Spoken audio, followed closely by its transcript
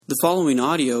The following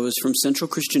audio is from Central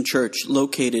Christian Church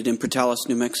located in Portales,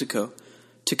 New Mexico.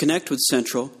 To connect with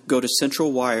Central, go to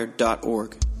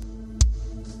centralwired.org.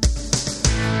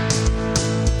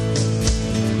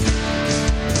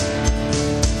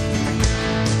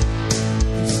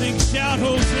 Sing shout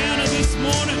Hosanna this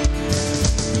morning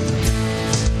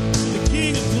to the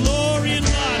King of glory and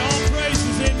light. All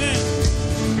praises, amen.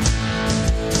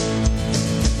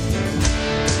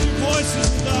 Two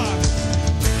voices with our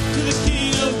to the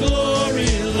King of glory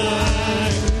and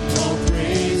light. All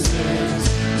praises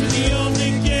to the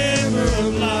only giver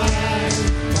of life,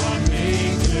 our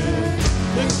Maker.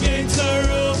 The gates are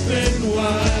open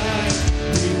wide.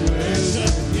 We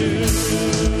worship you.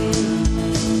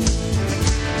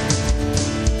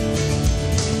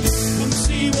 Come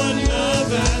see what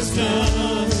love has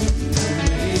done.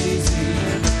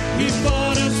 Amazing. He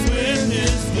bought us with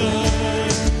His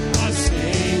blood. Our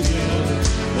Savior.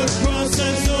 The cross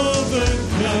has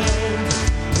overcome.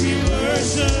 We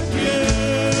worship you.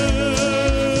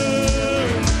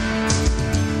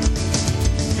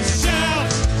 Shout,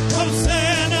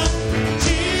 Hosanna,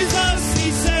 Jesus He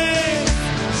saved.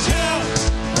 Shout,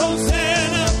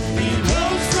 Hosanna, He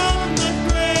rose from the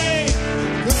grave.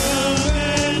 Come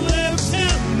and lift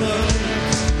Him up.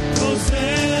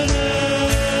 Hosanna.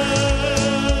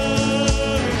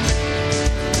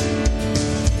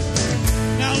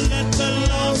 Now let the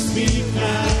lost be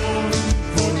found,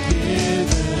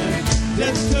 forgiven.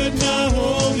 Death could not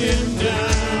hold Him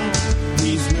down.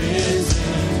 He's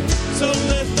risen, so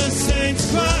let the saints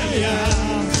cry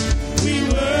out. We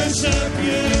worship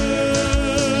you.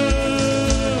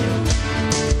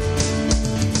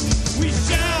 We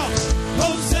shout,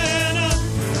 Hosanna,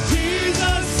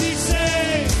 Jesus He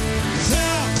saved.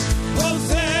 Shout,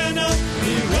 Hosanna,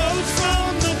 He rose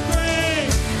from the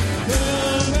grave.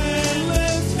 Come and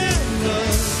lift Him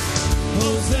up.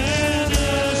 Hosanna,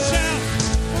 shout,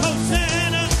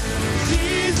 Hosanna,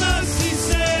 Jesus He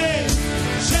saved.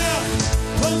 Shout,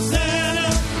 Hosanna,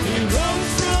 He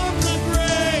rose from the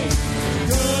grave.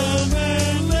 Come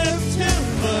and lift Him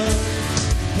up.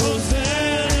 Hosanna.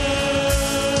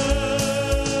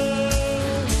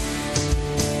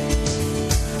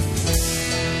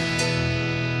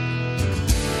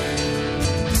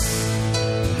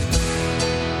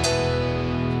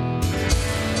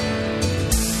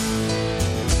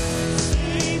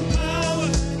 Same power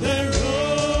that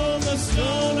rolled the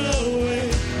stone away.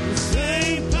 The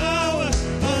same power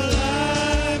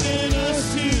alive in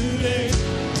us today.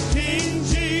 King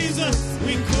Jesus,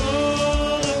 we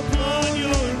call upon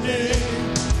your name.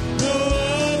 No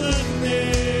other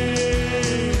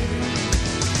name.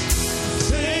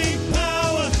 Same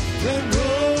power that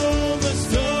rolled the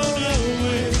stone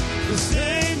away. The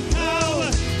same power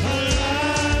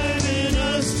alive in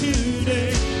us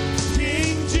today.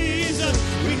 King Jesus,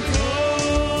 we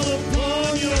call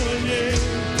upon your name.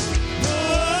 No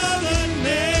other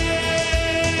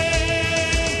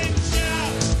name.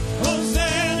 Shout,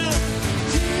 Hosanna,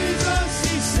 Jesus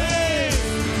He saved.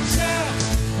 Shout,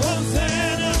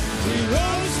 Hosanna, He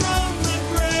rose from the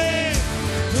grave.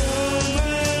 Come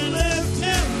and lift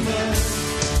Him up.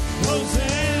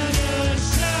 Hosanna,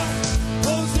 shout,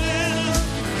 Hosanna,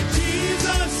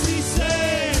 Jesus He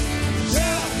saved.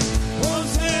 Shout,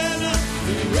 Hosanna,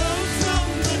 He rose from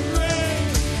the grave.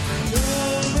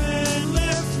 Come and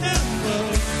lift Him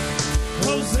up.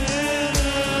 Hosanna.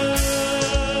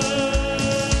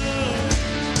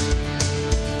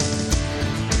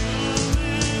 Come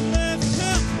and lift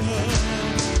Him up.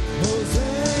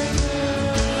 Hosanna.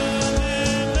 Come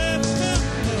and lift Him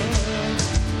up.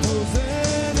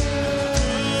 Hosanna.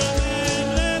 Come and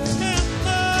lift Him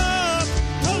up.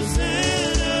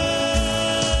 Hosanna.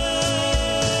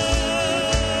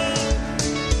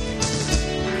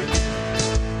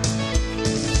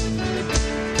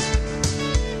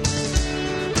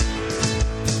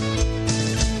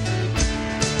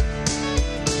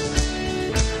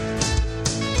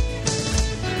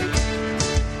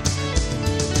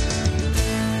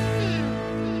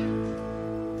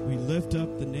 We lift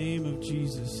up the name of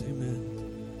Jesus. Amen.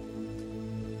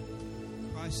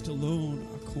 Christ alone,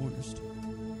 our cornerstone.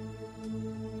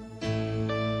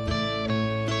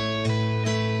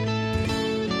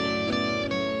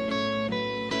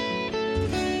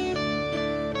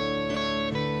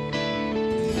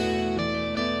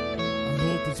 Our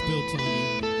hope is built on you.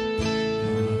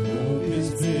 Our hope is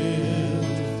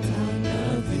built on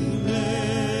nothing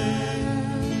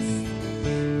less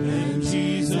than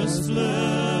Jesus'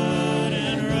 blood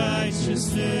and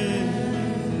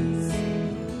righteousness.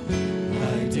 I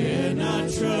dare not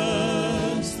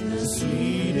trust the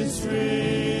sweetest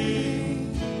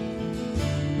frame,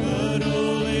 but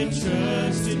only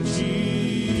trust in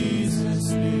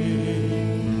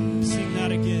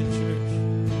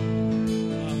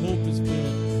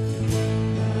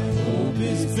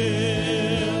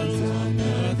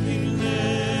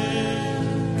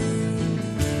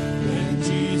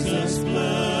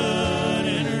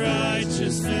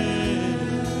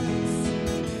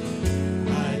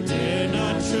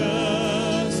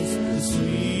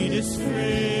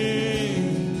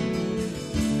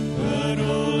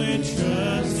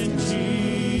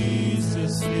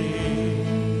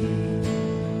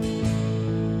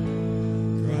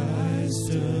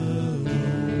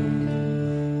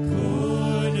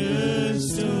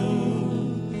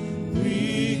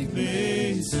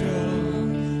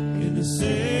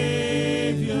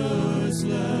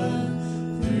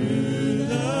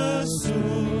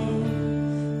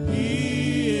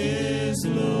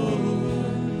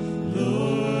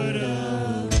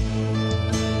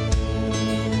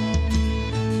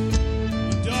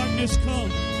darkness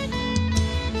comes,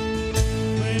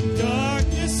 when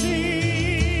darkness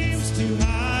seems to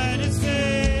hide its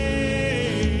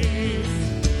face,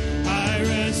 I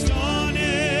rest on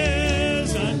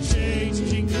His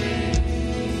unchanging grace.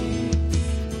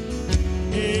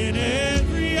 In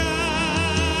every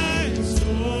eye,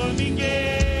 stormy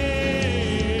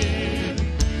gale,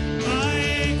 my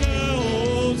anchor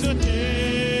holds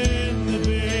within the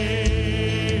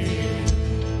bay.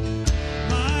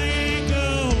 My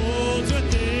anchor holds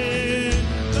within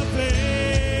the bay.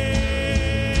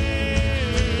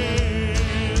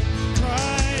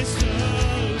 Christ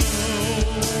alone,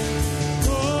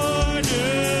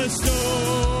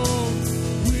 cornerstone,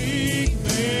 weak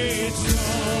made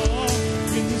strong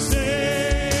in the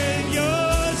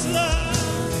Savior's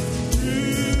love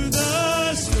through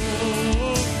the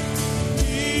storm.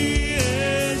 He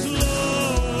is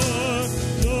Lord,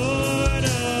 Lord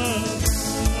of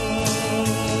all.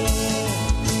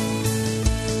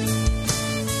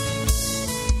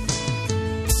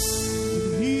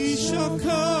 He shall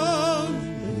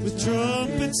come with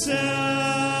trumpet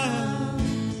sound.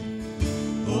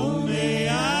 Oh, may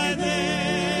I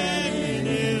then in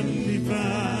Him be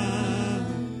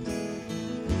found,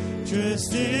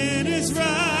 dressed in His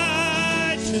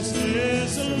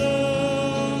righteousness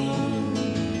alone,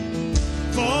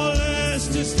 faultless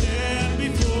to stand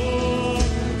before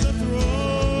the throne.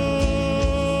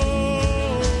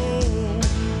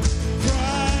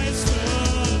 Christ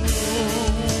alone,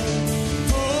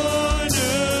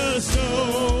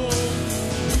 cornerstone,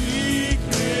 weak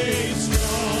made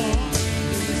strong,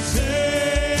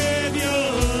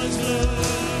 Savior's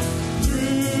love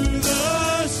through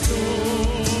the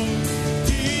storm.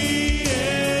 He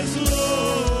is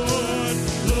Lord,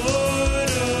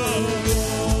 Lord of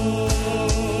all.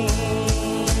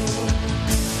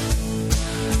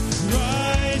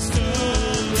 Christ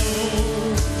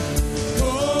alone,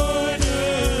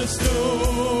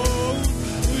 cornerstone,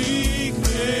 weak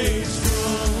made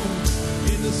strong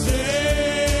in the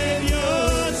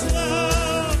Savior's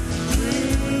love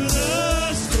through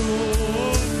the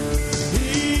storm.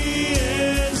 He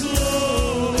is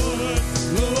Lord,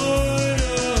 Lord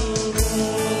of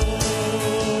all.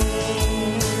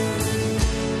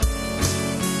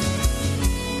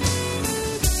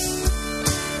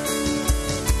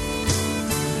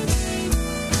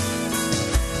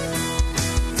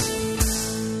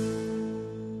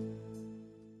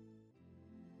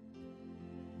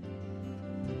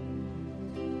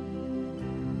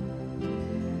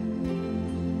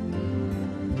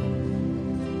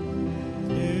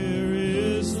 There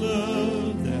is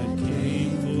love that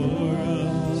came for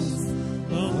us,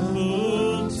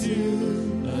 humble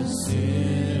to a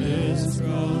sinner's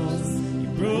cross. He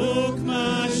broke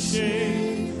my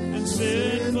shame and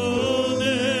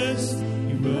sinfulness.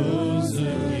 He rose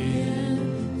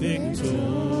again,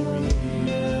 victorious.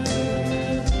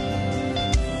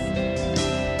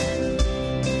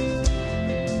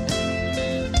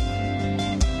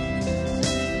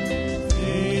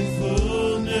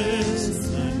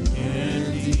 Faithfulness I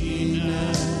can't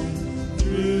deny,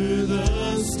 through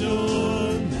the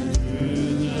storm and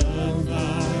through the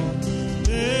fire.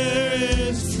 There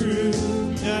is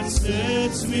truth that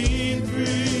sets me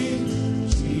free,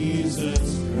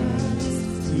 Jesus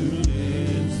Christ who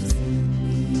lives in me.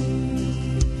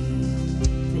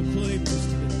 Proclaim this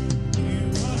together. You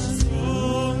are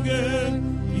stronger,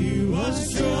 you are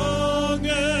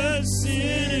stronger,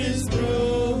 sin is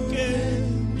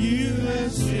broken, you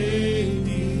have saved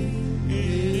me.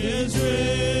 It is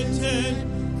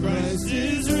written, Christ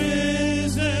is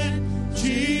risen,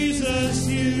 Jesus,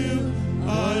 you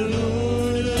are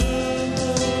Lord of all.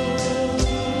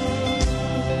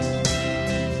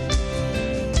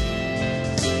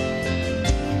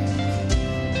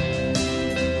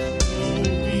 No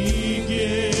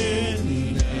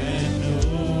beginning and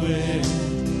no end,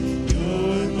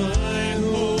 you're my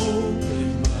hope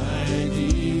and my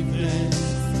defense.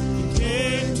 You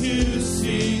came to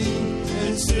seek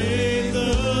and save the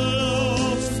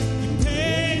lost. You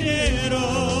paid it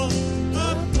all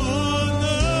upon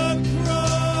the cross.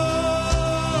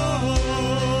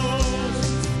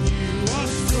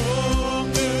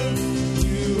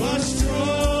 You are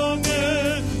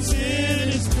stronger, sin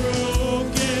is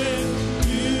broken,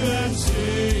 you have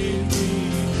saved me.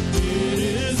 It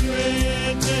is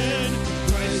written,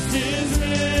 Christ is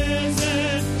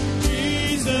risen,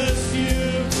 Jesus, you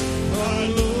are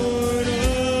Lord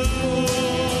of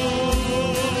all.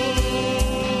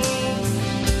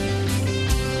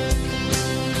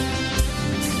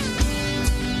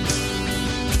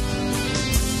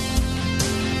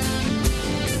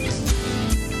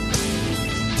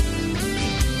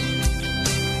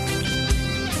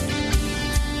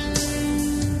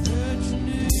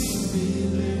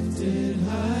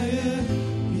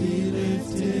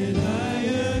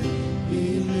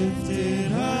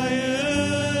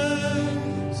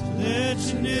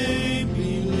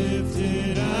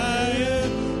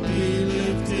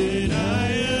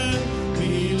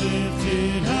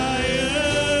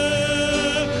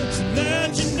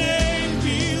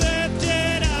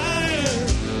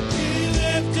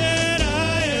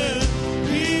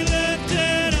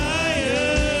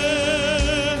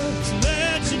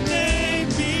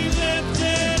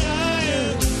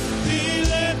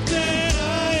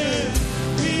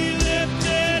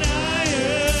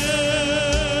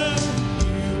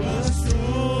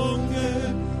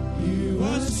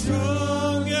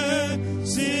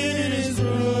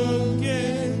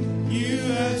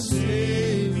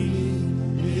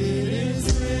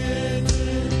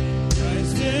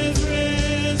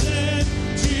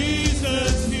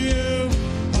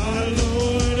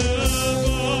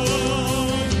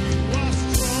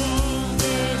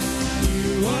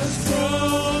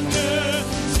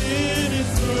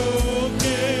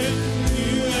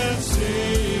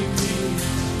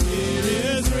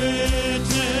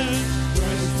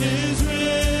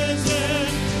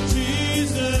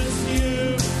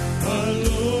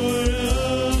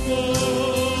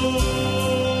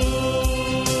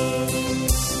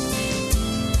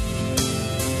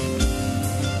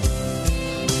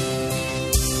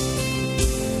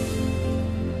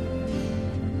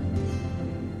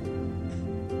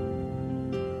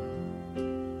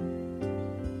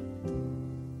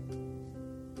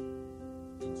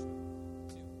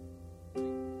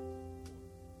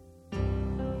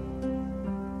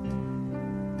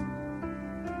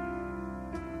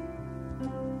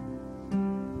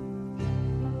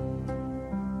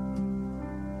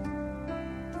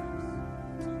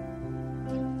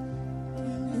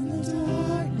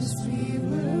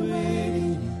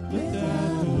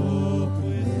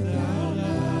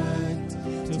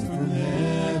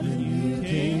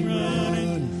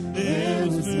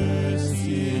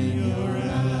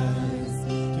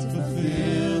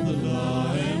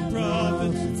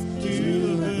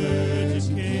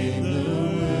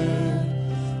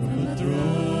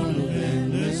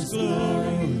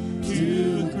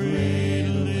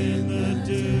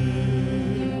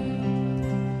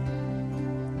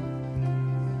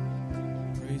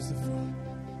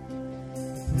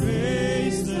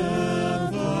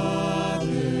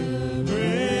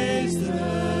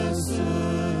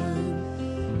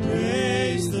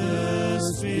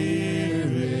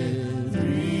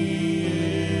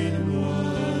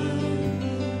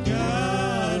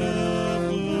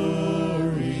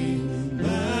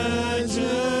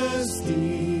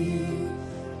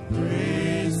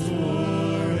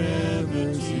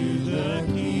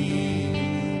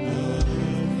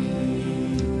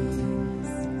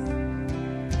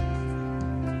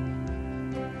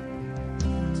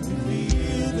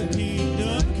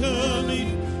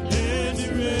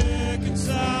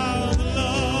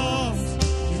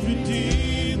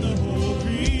 redeemed the whole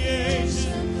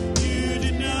creation. You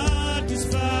did not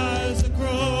despise the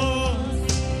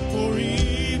cross, for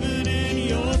even in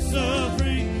your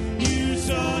suffering, you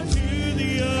saw to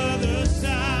the other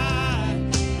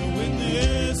side. And when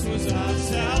this was our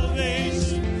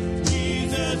salvation,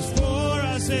 Jesus, for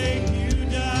our sake, you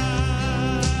died.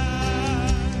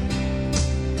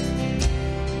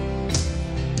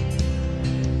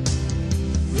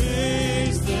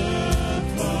 Praise the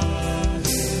Father,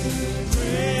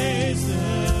 praise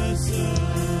the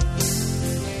Son,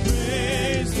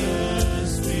 praise the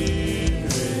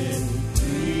Spirit,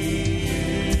 three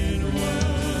in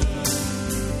one.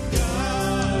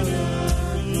 God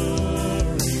of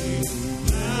glory,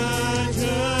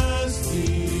 majesty,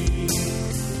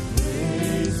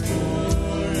 praise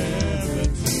forever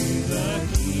to the King of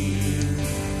Kings.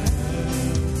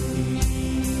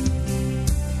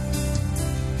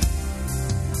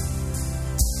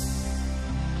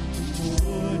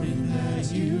 Morning that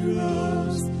you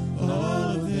rose, all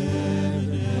of heaven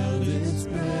held its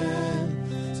breath,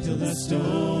 till that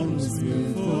stone was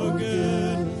moved for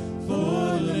good,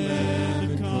 for the Lamb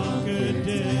had conquered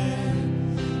death,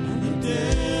 and the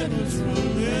dead was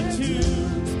from their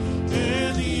tombs,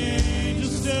 and the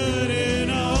angels stood in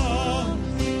awe,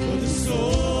 for the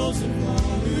souls of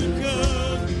all who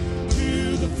come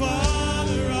to the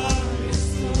Father are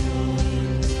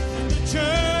restored, and the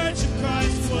Church of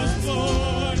Christ was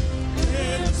born,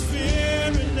 and the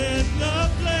Spirit lit the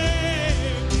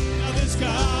flame. Now this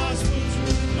gospel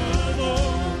truth of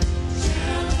old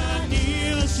shall not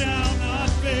kneel, shall not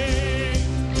fade.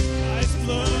 Christ's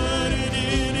blood and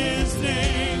in His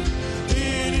name,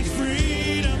 in His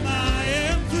freedom I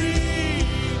am free.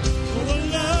 For the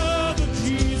love of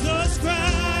Jesus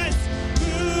Christ,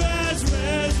 who has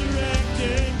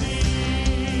resurrected me.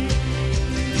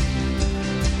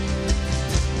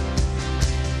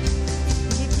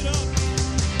 Lift it up.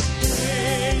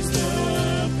 Praise the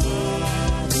Father,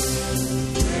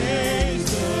 praise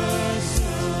the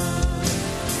Son,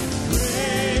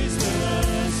 praise the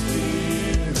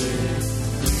Spirit,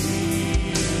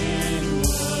 three in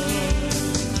one.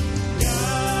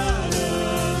 God of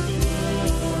glory,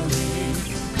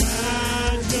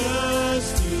 majesty,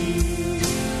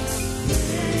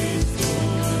 praise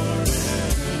forever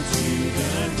to the King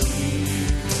of Kings.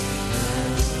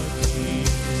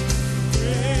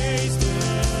 Praise the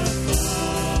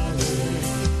Father,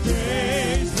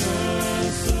 praise the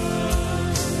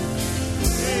Son,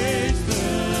 praise the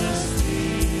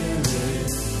Spirit,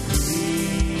 three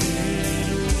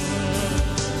in one.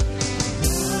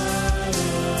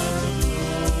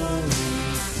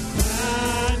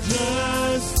 God of glory,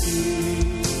 majesty,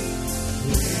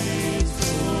 praise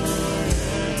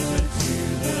forever to the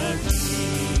King of Kings.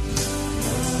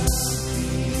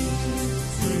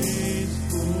 Praise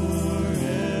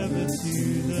forever to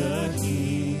the King of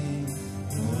Kings.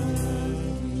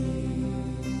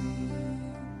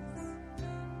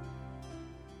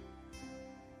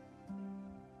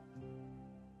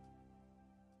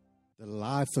 The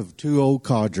life of two old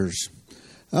codgers.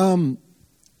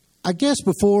 I guess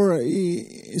before,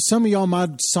 some of y'all might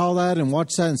have saw that and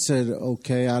watched that and said,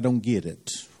 okay, I don't get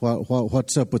it.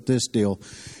 What's up with this deal?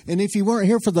 And if you weren't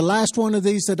here for the last one of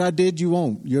these that I did, you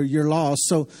won't. You're lost.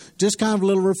 So just kind of a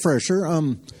little refresher.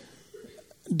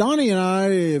 Donnie and I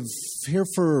have here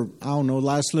for, I don't know,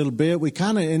 last little bit. We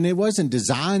kind of, and it wasn't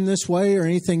designed this way or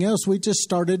anything else. We just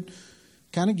started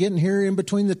kind of getting here in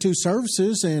between the two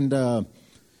services and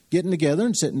getting together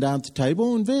and sitting down at the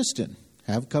table and visiting.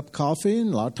 Have a cup of coffee,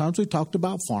 and a lot of times we talked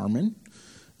about farming.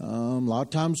 A lot of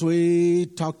times we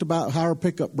talked about how our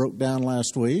pickup broke down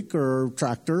last week or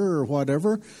tractor or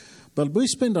whatever. But we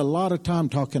spend a lot of time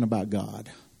talking about God.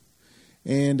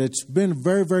 And it's been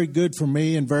very, very good for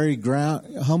me and very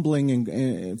humbling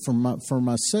and for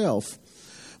myself.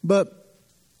 But,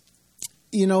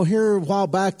 you know, here a while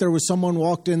back there was someone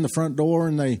walked in the front door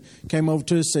and they came over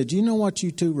to us and said, "Do you know what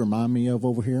you two remind me of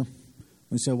over here?"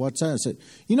 We said, "What's that?" I said,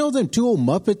 "You know them two old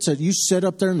Muppets that used to sit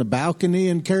up there in the balcony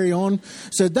and carry on?" I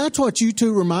said, "That's what you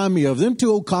two remind me of, them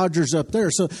two old codgers up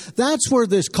there." So that's where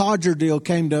this codger deal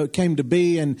came to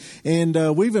be, and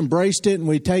we've embraced it, and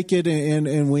we take it,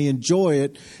 and we enjoy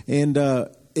it, and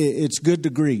it's good to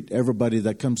greet everybody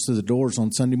that comes to the doors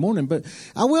on Sunday morning. But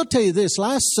I will tell you this,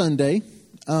 last Sunday,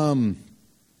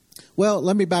 well,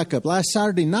 let me back up. Last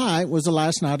Saturday night was the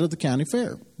last night of the county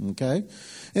fair, okay?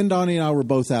 And Donnie and I were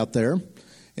both out there.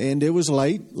 And it was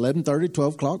late, 11:30,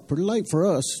 12 o'clock, pretty late for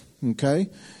us, okay?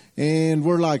 And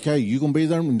we're like, "Hey, you going to be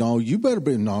there?" "No, you better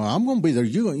be." "No, I'm going to be there."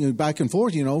 You back and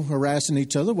forth, harassing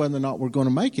each other whether or not we're going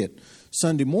to make it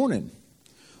Sunday morning.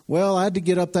 Well, I had to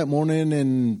get up that morning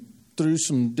and through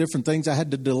some different things. I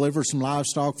had to deliver some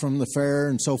livestock from the fair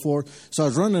and so forth. So I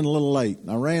was running a little late.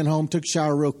 I ran home, took a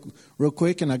shower real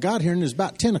quick, and I got here, and it was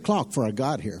about 10 o'clock before I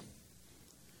got here.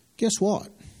 Guess what?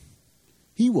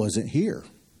 He wasn't here.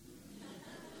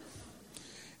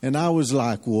 And I was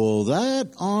like, well,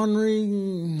 that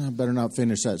ornery, I better not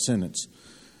finish that sentence.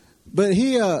 But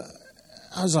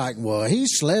I was like, well, he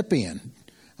slept in.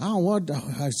 I don't know what,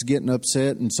 I was getting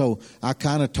upset. And so I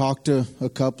kind of talked to a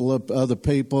couple of other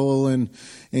people and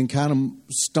kind of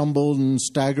stumbled and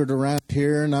staggered around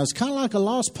here. And I was kind of like a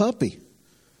lost puppy.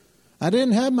 I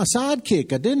didn't have my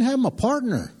sidekick. I didn't have my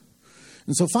partner.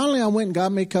 And so finally I went and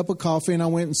got me a cup of coffee, and I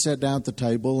went and sat down at the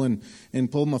table and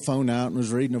pulled my phone out and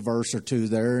was reading a verse or two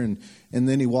there. And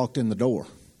then he walked in the door.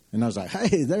 And I was like,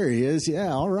 hey, there he is.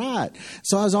 Yeah, all right.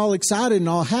 So I was all excited and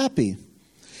all happy.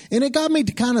 And it got me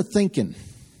to kind of thinking,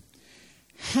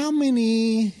 how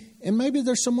many, and maybe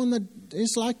there's someone that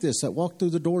is like this, that walked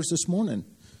through the doors this morning,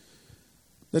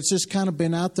 that's just kind of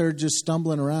been out there just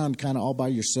stumbling around kind of all by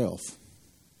yourself.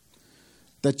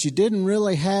 That you didn't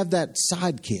really have that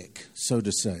sidekick, so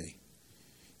to say.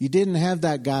 You didn't have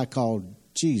that guy called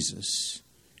Jesus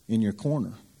in your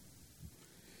corner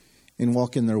and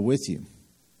walking there with you.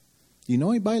 Do you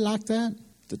know anybody like that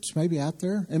that's maybe out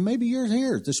there? And maybe you're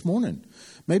here this morning.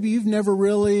 Maybe you've never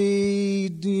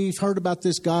you've heard about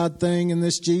this God thing and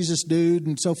this Jesus dude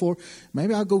and so forth.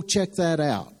 Maybe I'll go check that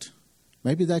out.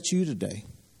 Maybe that's you today.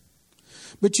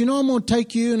 But I'm going to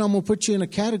take you and I'm going to put you in a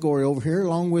category over here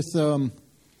along with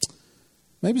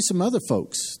maybe some other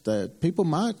folks that people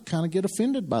might kind of get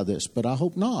offended by this, but I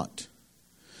hope not.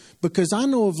 Because I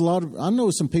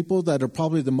know some people that are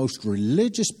probably the most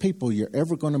religious people you're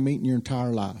ever going to meet in your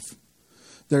entire life.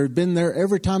 They've been there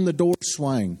every time the doors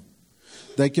swing.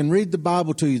 They can read the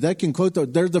Bible to you. They can quote.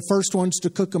 They're the first ones to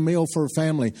cook a meal for a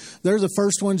family. They're the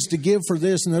first ones to give for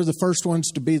this, and they're the first ones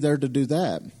to be there to do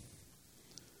that.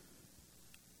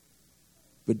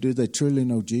 But do they truly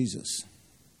know Jesus?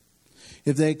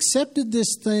 If they accepted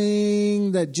this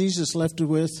thing that Jesus left it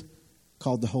with,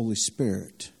 called the Holy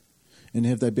Spirit, and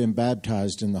have they been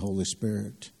baptized in the Holy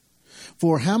Spirit?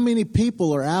 For how many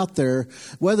people are out there,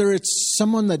 whether it's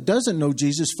someone that doesn't know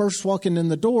Jesus first walking in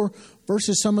the door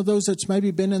versus some of those that's maybe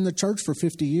been in the church for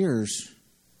 50 years,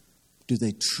 do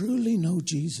they truly know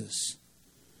Jesus?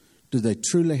 Do they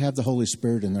truly have the Holy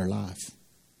Spirit in their life?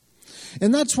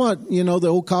 And that's what, the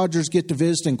old codgers get to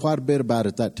visiting quite a bit about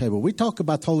at that table. We talk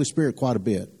about the Holy Spirit quite a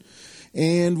bit.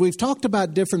 And we've talked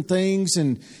about different things,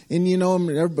 and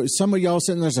some of y'all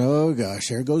sitting there say, oh gosh,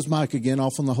 there goes Mike again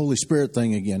off on the Holy Spirit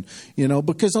thing again.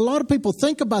 Because a lot of people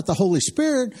think about the Holy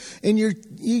Spirit, and you're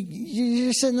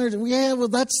sitting there, yeah, well,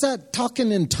 that's that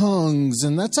talking in tongues,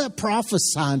 and that's that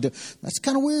prophesying. That's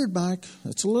kind of weird, Mike.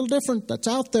 That's a little different. That's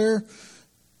out there.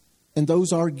 And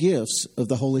those are gifts of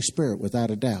the Holy Spirit,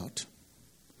 without a doubt.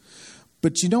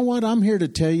 But you know what? I'm here to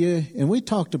tell you, and we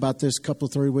talked about this a couple,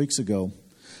 3 weeks ago.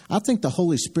 I think the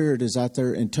Holy Spirit is out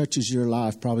there and touches your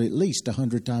life probably at least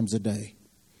 100 times a day.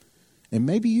 And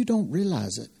maybe you don't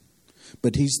realize it,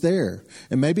 but He's there.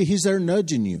 And maybe He's there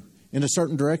nudging you in a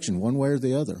certain direction, one way or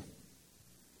the other.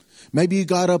 Maybe you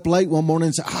got up late one morning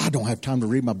and said, I don't have time to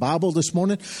read my Bible this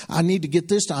morning. I need to get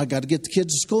this done. I got to get the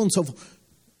kids to school and so forth.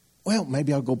 Well,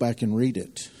 maybe I'll go back and read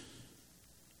it.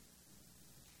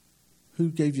 Who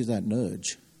gave you that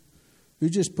nudge? Who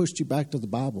just pushed you back to the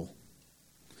Bible?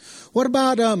 What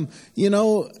about,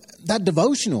 that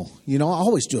devotional? I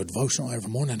always do a devotional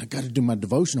every morning. I got to do my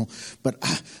devotional, but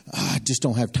I just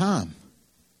don't have time.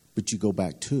 But you go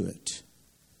back to it.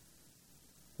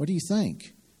 What do you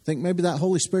think? Think maybe that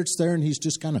Holy Spirit's there and He's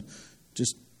just kind of,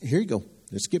 here you go.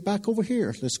 Let's get back over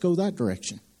here. Let's go that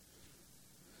direction.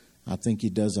 I think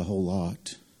He does a whole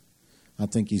lot. I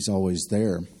think He's always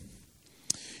there.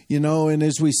 And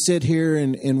as we sit here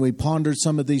and we ponder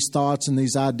some of these thoughts and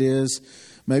these ideas,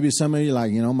 maybe some of you are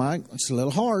like, Mike, it's a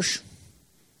little harsh.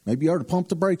 Maybe you ought to pump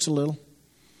the brakes a little.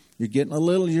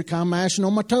 You're kind of mashing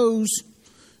on my toes.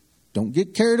 Don't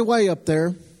get carried away up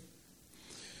there.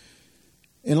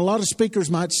 And a lot of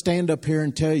speakers might stand up here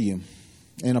and tell you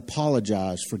and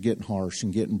apologize for getting harsh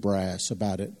and getting brass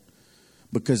about it.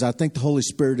 Because I think the Holy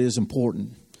Spirit is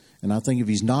important. And I think if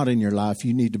He's not in your life,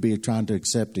 you need to be trying to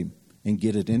accept Him and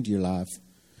get it into your life.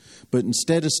 But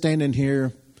instead of standing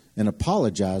here and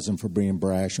apologizing for being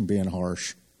brash and being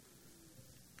harsh,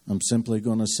 I'm simply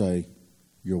going to say,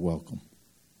 you're welcome.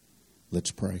 Let's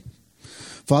pray.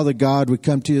 Father God, we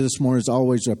come to you this morning as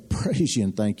always. I praise you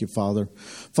and thank you, Father.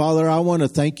 Father, I want to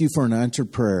thank you for an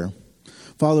answered prayer.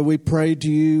 Father, we prayed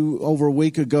to you over a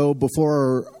week ago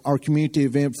before our community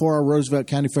event, before our Roosevelt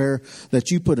County Fair, that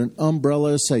you put an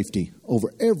umbrella of safety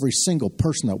over every single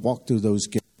person that walked through those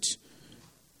gates.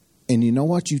 And you know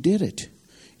what? You did it.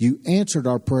 You answered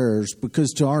our prayers,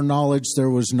 because to our knowledge, there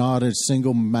was not a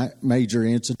single major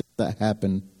incident that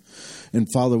happened. And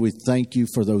Father, we thank you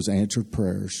for those answered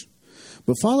prayers.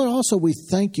 But Father, also we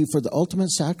thank you for the ultimate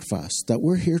sacrifice that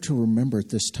we're here to remember at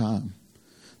this time.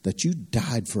 That you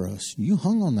died for us. You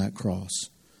hung on that cross.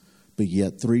 But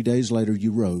yet 3 days later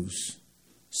you rose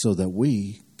so that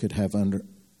we could have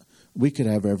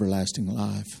everlasting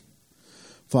life.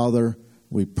 Father,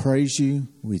 we praise you.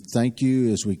 We thank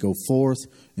you as we go forth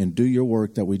and do your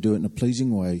work, that we do it in a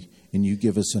pleasing way. And you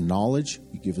give us the knowledge.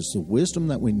 You give us the wisdom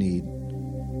that we need.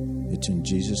 It's in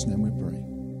Jesus' name we pray.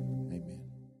 Amen.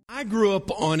 I grew up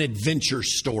on adventure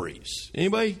stories.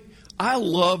 Anybody? I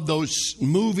love those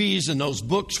movies and those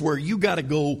books where you got to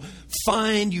go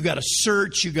find, you got to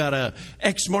search, you got to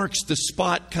X marks the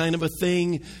spot kind of a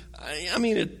thing. I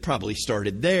mean, it probably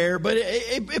started there, but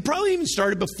it probably even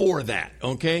started before that,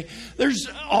 okay? There's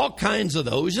all kinds of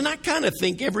those, and I kind of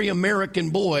think every American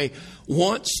boy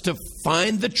wants to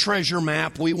find the treasure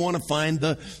map. We want to find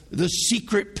the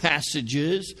secret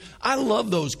passages. I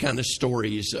love those kind of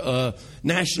stories.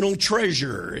 National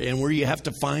Treasure, and where you have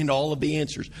to find all of the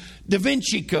answers. Da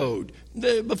Vinci Code.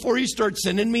 Before you start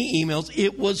sending me emails,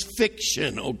 it was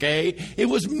fiction, okay? It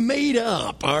was made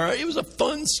up, all right? It was a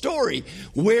fun story.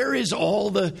 Where is all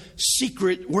the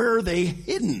secret? Where are they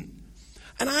hidden?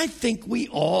 And I think we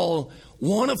all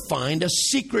want to find a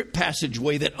secret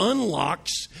passageway that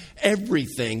unlocks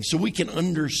everything so we can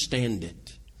understand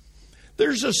it.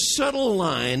 There's a subtle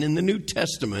line in the New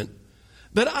Testament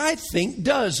that I think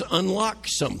does unlock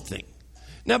something.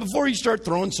 Now, before you start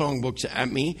throwing songbooks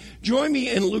at me, join me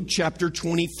in Luke chapter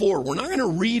 24. We're not going to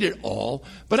read it all,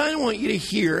 but I want you to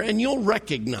hear, and you'll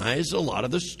recognize a lot of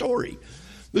the story.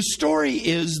 The story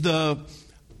is the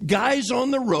guys on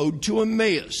the road to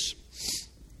Emmaus.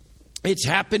 It's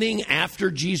happening after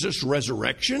Jesus'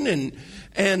 resurrection,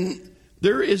 and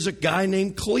there is a guy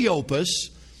named Cleopas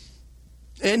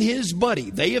and his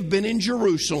buddy. They have been in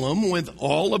Jerusalem with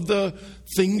all of the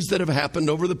things that have happened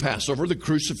over the Passover, the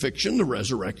crucifixion, the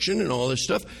resurrection, and all this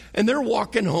stuff. And they're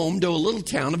walking home to a little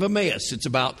town of Emmaus. It's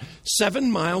about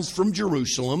 7 miles from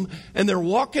Jerusalem. And they're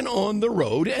walking on the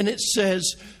road, and it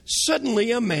says,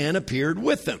 suddenly a man appeared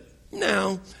with them.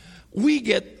 Now, we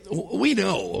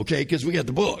know, okay, because we got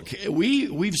the book.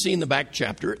 We've seen the back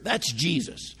chapter. That's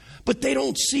Jesus. But they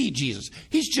don't see Jesus.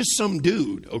 He's just some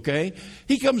dude, okay?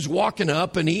 He comes walking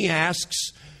up and he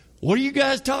asks, what are you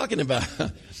guys talking about?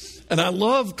 And I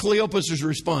love Cleopas'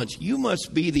 response. You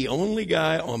must be the only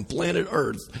guy on planet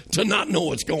Earth to not know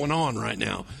what's going on right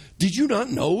now. Did you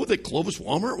not know that Clovis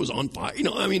Walmart was on fire? You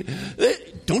know, I mean,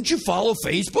 don't you follow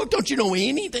Facebook? Don't you know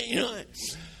anything? You know?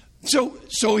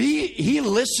 So he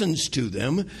listens to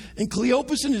them, and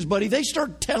Cleopas and his buddy, they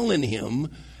start telling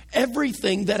him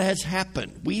everything that has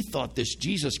happened. We thought this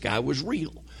Jesus guy was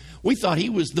real. We thought he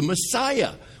was the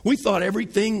Messiah. We thought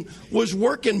everything was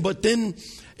working, but then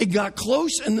it got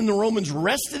close, and then the Romans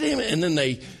arrested him, and then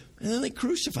they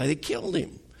crucified, they killed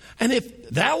him. And if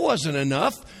that wasn't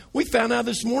enough, we found out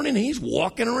this morning he's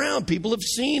walking around. People have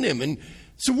seen him, and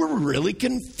so we're really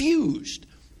confused.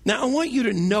 Now, I want you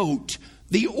to note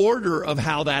the order of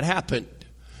how that happened.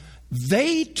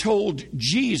 They told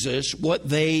Jesus what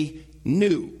they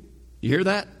knew. You hear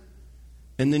that?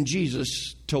 And then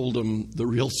Jesus told them the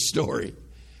real story.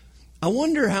 I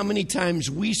wonder how many times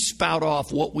we spout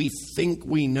off what we think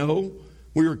we know.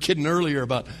 We were kidding earlier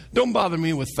about, don't bother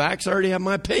me with facts. I already have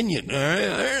my opinion. All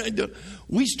right?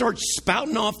 We start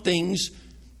spouting off things,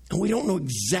 and we don't know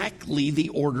exactly the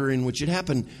order in which it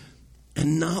happened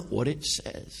and not what it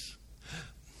says.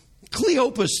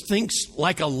 Cleopas thinks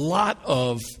like a lot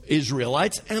of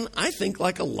Israelites, and I think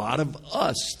like a lot of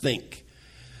us think,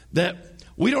 that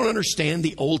we don't understand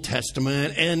the Old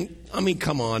Testament. And I mean,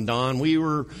 come on, Don,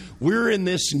 we're in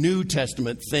this New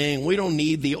Testament thing. We don't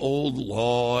need the old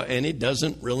law, and it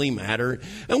doesn't really matter.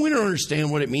 And we don't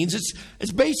understand what it means.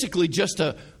 It's basically just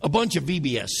a bunch of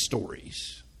VBS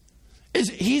stories.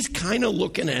 He's kind of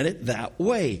looking at it that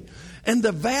way. And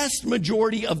the vast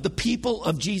majority of the people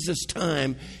of Jesus'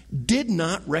 time did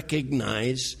not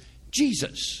recognize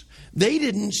Jesus. They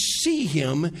didn't see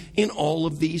him in all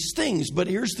of these things. But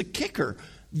here's the kicker.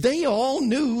 They all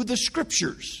knew the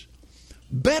scriptures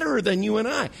better than you and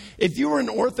I. If you were an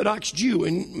Orthodox Jew,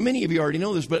 and many of you already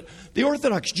know this, but the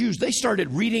Orthodox Jews, they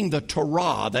started reading the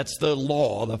Torah. That's the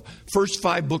law, the first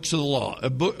 5 books of the law,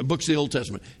 books of the Old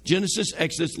Testament. Genesis,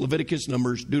 Exodus, Leviticus,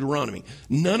 Numbers, Deuteronomy.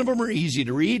 None of them are easy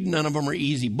to read. None of them are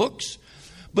easy books.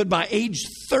 But by age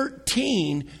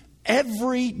 13,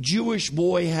 every Jewish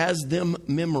boy has them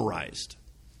memorized.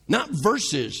 Not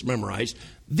verses memorized.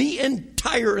 the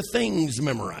entire thing's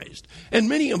memorized. And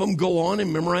many of them go on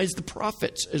and memorize the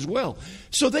prophets as well.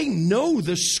 So they know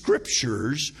the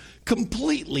scriptures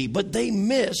completely, but they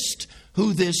missed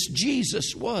who this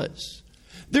Jesus was.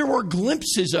 There were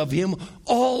glimpses of him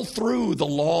all through the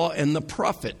law and the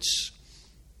prophets.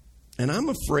 And I'm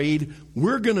afraid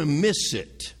we're going to miss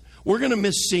it. We're going to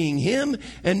miss seeing him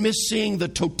and miss seeing the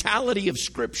totality of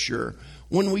Scripture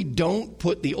when we don't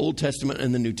put the Old Testament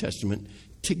and the New Testament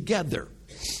together.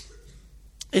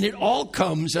 And it all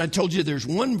comes, I told you there's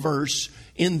one verse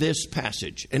in this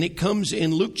passage, and it comes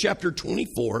in Luke chapter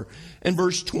 24 and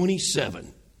verse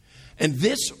 27. And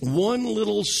this one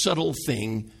little subtle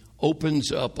thing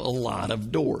opens up a lot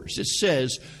of doors. It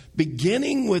says,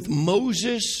 beginning with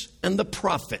Moses and the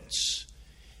prophets,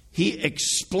 he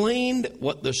explained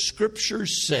what the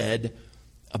Scriptures said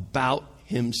about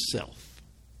himself.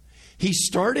 He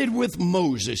started with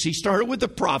Moses, he started with the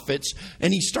prophets,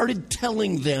 and he started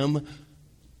telling them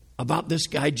about this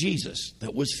guy Jesus.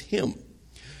 That was him.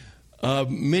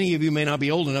 Many of you may not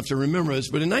be old enough to remember this,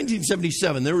 but in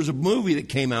 1977, there was a movie that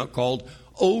came out called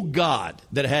Oh God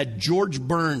that had George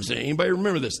Burns in it. Anybody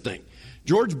remember this thing?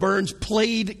 George Burns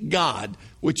played God,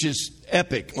 which is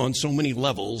epic on so many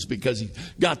levels because he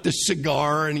got this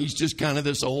cigar and he's just kind of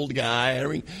this old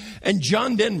guy. And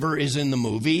John Denver is in the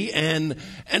movie. And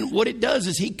what it does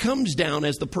is he comes down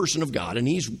as the person of God and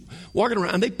he's walking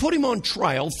around. And they put him on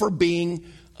trial for being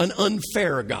an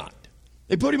unfair God.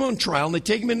 They put him on trial and they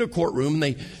take him into a courtroom and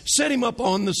they set him up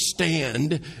on the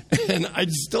stand. And I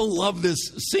still love this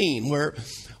scene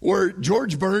where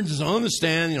George Burns is on the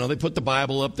stand. You know, they put the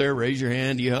Bible up there, raise your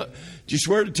hand. Do you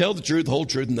swear to tell the truth, the whole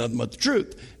truth, and nothing but the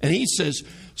truth? And he says,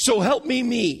 so help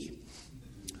me.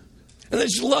 And I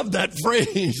just love that phrase.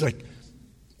 He's like,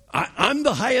 I'm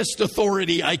the highest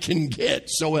authority I can get,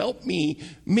 so help me.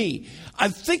 I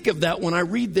think of that when I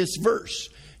read this verse.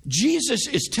 Jesus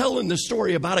is telling the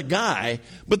story about a guy,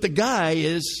 but the guy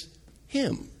is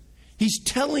him. He's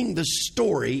telling the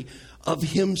story of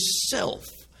himself.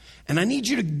 And I need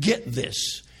you to get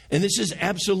this, and this is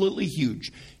absolutely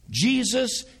huge.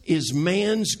 Jesus is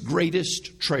man's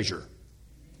greatest treasure.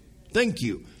 Thank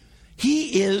you.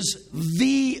 He is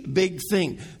the big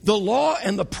thing. The law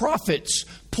and the prophets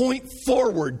point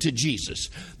forward to Jesus.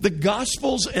 The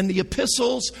Gospels and the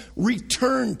epistles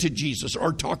return to Jesus,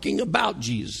 are talking about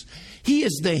Jesus. He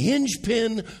is the hinge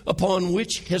pin upon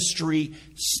which history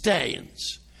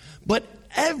stands. But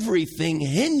everything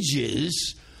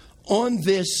hinges on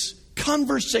this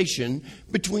conversation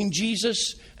between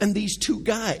Jesus and these two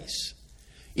guys.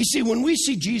 You see, when we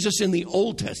see Jesus in the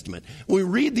Old Testament, when we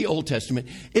read the Old Testament,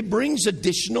 it brings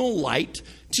additional light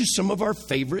to some of our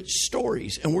favorite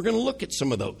stories. And we're going to look at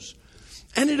some of those.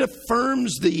 And it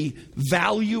affirms the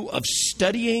value of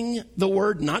studying the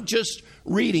Word, not just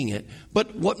reading it.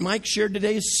 But what Mike shared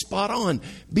today is spot on.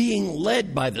 Being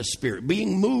led by the Spirit,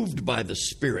 being moved by the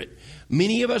Spirit.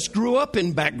 Many of us grew up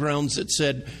in backgrounds that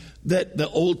said that the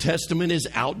Old Testament is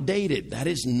outdated. That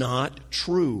is not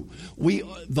true.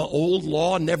 The old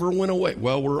law never went away.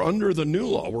 Well, we're under the new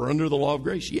law. We're under the law of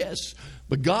grace. Yes,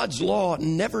 but God's law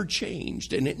never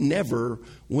changed and it never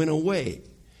went away.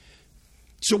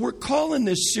 So we're calling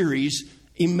this series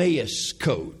EMMAUS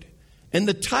Code. And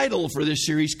the title for this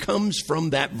series comes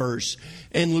from that verse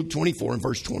in Luke 24 and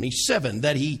verse 27,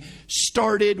 that he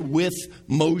started with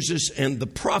Moses and the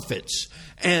prophets,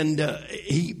 and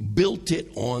he built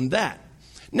it on that.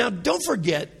 Now, don't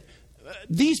forget,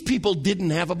 these people didn't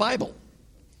have a Bible.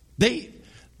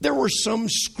 There were some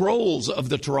scrolls of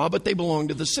the Torah, but they belonged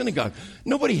to the synagogue.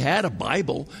 Nobody had a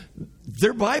Bible.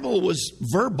 Their Bible was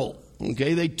verbal.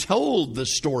 Okay, they told the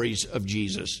stories of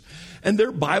Jesus, and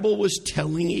their Bible was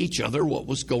telling each other what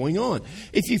was going on.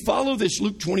 If you follow this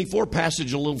Luke 24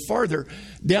 passage a little farther,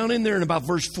 down in there in about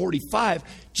verse 45,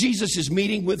 Jesus is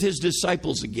meeting with his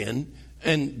disciples again,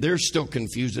 and they're still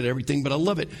confused at everything, but I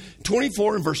love it.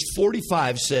 24 and verse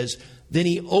 45 says, then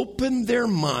he opened their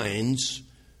minds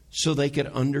so they could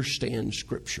understand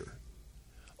Scripture.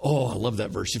 Oh, I love that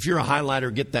verse. If you're a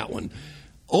highlighter, get that one.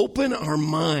 Open our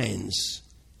minds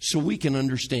so we can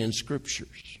understand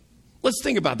Scriptures. Let's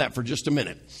think about that for just a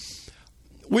minute.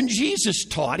 When Jesus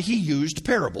taught, he used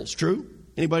parables, true?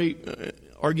 Anybody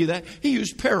argue that? He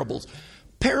used parables.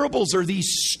 Parables are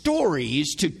these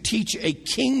stories to teach a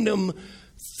kingdom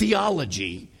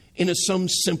theology in some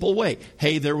simple way.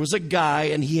 Hey, there was a guy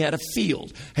and he had a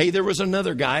field. Hey, there was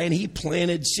another guy and he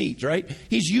planted seeds, right?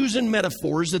 He's using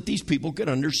metaphors that these people could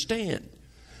understand.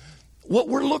 What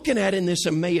we're looking at in this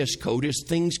EMMAUS Code is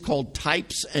things called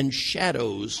types and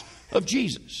shadows of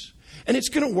Jesus. And it's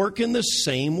going to work in the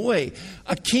same way.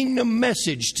 A kingdom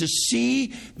message to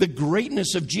see the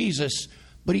greatness of Jesus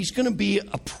but he's going to be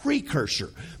a precursor.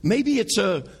 Maybe it's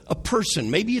a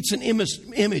person, maybe it's an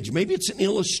image, maybe it's an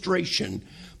illustration,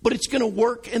 but it's going to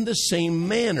work in the same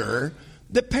manner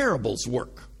that parables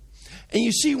work. And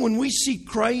you see, when we see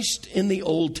Christ in the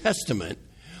Old Testament,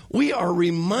 we are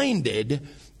reminded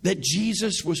that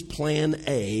Jesus was plan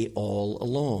A all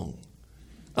along.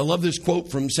 I love this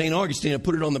quote from St. Augustine. I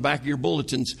put it on the back of your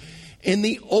bulletins. In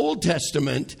the Old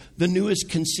Testament, the new is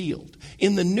concealed.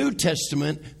 In the New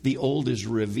Testament, the old is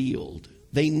revealed.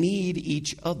 They need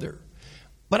each other.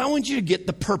 But I want you to get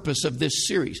the purpose of this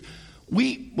series.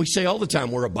 We say all the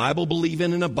time, we're a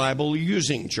Bible-believing and a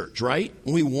Bible-using church, right?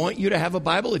 We want you to have a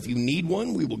Bible. If you need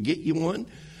one, we will get you one.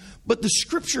 But the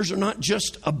Scriptures are not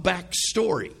just a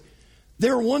backstory.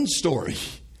 They're one story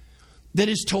that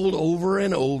is told over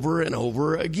and over and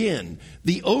over again.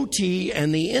 The OT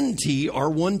and the NT are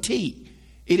one T.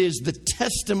 It is the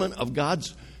testament of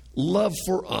God's love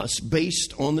for us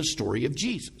based on the story of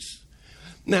Jesus.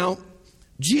 Now,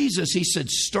 Jesus, he said,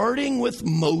 starting with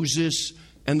Moses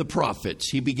and the prophets,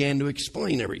 he began to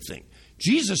explain everything.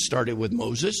 Jesus started with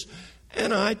Moses,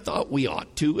 and I thought we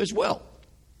ought to as well.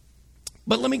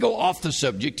 But let me go off the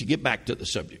subject to get back to the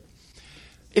subject.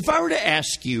 If I were to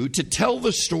ask you to tell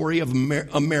the story of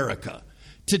America,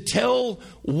 to tell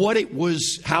what it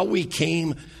was, how we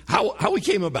came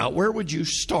about, where would you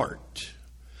start?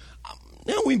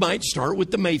 Now, we might start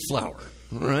with the Mayflower,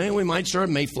 right? We might start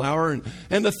with Mayflower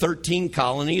and the 13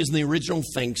 colonies and the original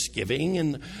Thanksgiving,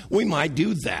 and we might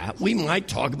do that. We might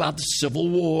talk about the Civil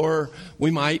War.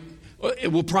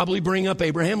 We'll probably bring up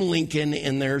Abraham Lincoln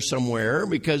in there somewhere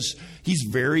because he's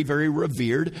very, very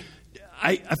revered.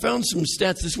 I found some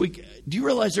stats this week. Do you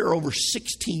realize there are over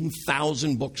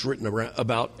 16,000 books written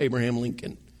about Abraham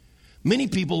Lincoln? Many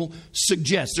people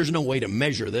suggest, there's no way to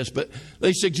measure this, but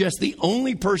they suggest the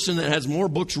only person that has more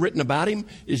books written about him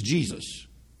is Jesus.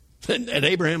 And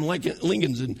Abraham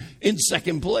Lincoln's in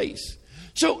second place.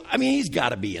 So, I mean, he's got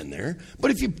to be in there. But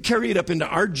if you carry it up into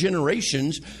our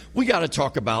generations, we got to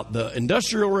talk about the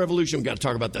Industrial Revolution. We got to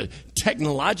talk about the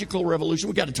Technological Revolution.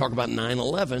 We got to talk about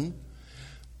 9/11.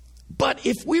 But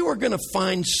if we were going to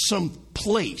find some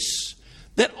place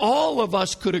that all of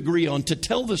us could agree on to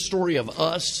tell the story of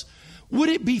us, would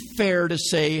it be fair to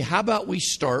say, how about we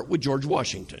start with George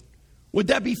Washington? Would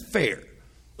that be fair?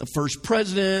 The first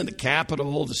president, the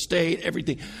capital, the state,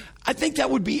 everything. I think that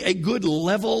would be a good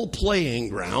level playing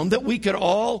ground that we could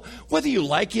all, whether you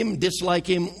like him, dislike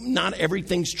him, not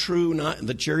everything's true, not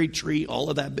the cherry tree, all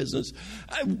of that business.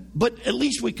 But at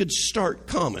least we could start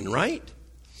common, right?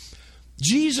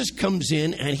 Jesus comes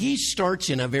in and he starts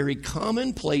in a very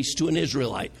common place to an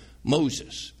Israelite,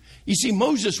 Moses. You see,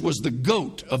 Moses was the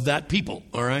GOAT of that people,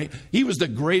 all right? He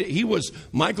was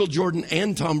Michael Jordan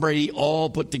and Tom Brady all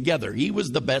put together. He was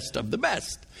the best of the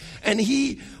best. And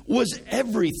he was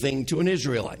everything to an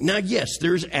Israelite. Now, yes,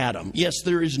 there's Adam. Yes,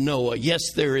 there is Noah. Yes,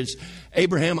 there is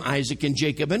Abraham, Isaac, and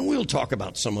Jacob. And we'll talk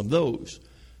about some of those.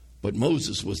 But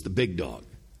Moses was the big dog.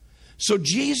 So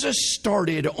Jesus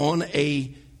started on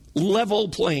a level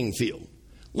playing field.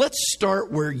 Let's start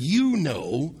where you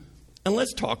know, and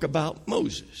let's talk about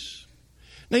Moses.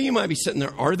 Now, you might be sitting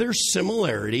there, are there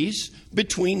similarities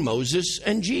between Moses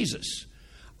and Jesus?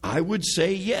 I would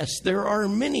say yes, there are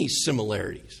many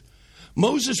similarities.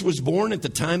 Moses was born at the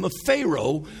time of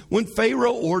Pharaoh, when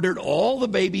Pharaoh ordered all the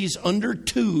babies under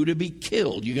 2 to be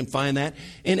killed. You can find that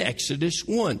in Exodus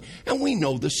 1. And we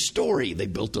know the story. They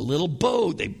built a little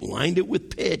boat. They lined it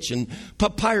with pitch and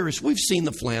papyrus. We've seen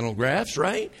the flannel graphs,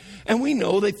 right? And we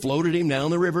know they floated him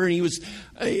down the river, and he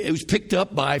was picked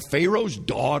up by Pharaoh's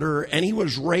daughter, and he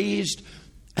was raised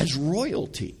as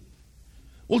royalty.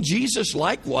 Well, Jesus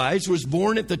likewise was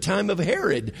born at the time of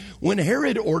Herod, when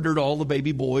Herod ordered all the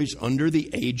baby boys under the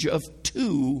age of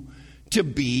 2 to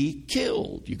be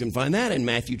killed. You can find that in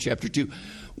Matthew chapter 2.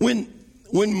 When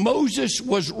Moses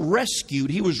was rescued,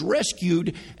 he was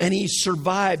rescued and he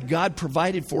survived. God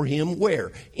provided for him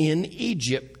where? In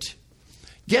Egypt.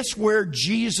 Guess where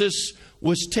Jesus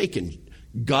was taken?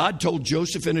 God told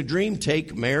Joseph in a dream,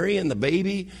 take Mary and the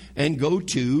baby and go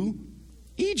to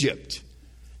Egypt.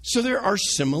 So there are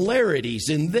similarities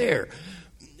in there.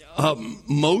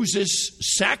 Moses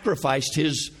sacrificed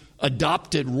his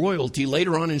adopted royalty.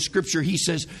 Later on in Scripture, he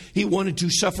says he wanted to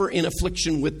suffer in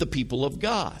affliction with the people of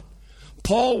God.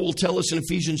 Paul will tell us in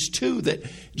Ephesians 2 that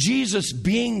Jesus,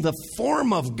 being the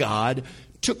form of God,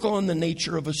 took on the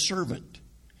nature of a servant.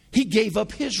 He gave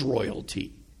up his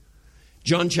royalty.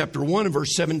 John chapter 1 and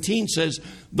verse 17 says,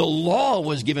 the law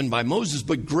was given by Moses,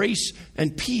 but grace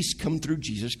and peace come through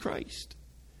Jesus Christ.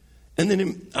 And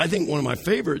then I think one of my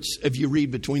favorites, if you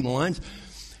read between the lines,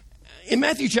 in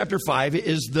Matthew chapter 5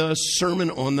 is the Sermon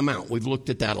on the Mount. We've looked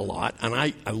at that a lot, and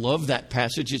I love that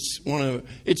passage. There's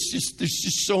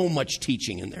just so much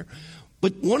teaching in there.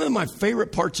 But one of my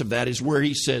favorite parts of that is where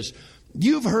he says,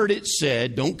 you've heard it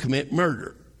said, don't commit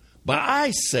murder. But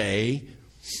I say,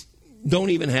 don't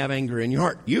even have anger in your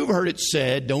heart. You've heard it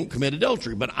said, don't commit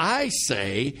adultery. But I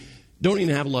say, don't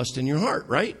even have lust in your heart,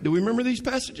 right? Do we remember these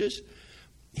passages?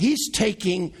 He's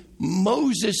taking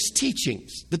Moses'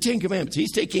 teachings, the Ten Commandments.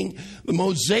 He's taking the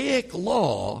Mosaic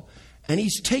law and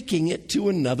he's taking it to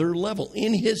another level.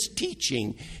 In his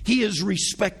teaching, he is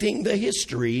respecting the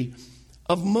history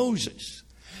of Moses.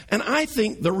 And I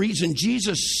think the reason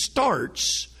Jesus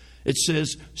starts, it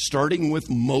says, starting with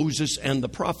Moses and the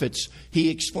prophets, he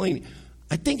explained.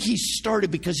 I think he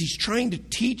started because he's trying to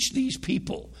teach these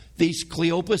people, these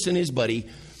Cleopas and his buddy,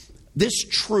 this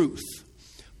truth.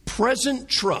 Present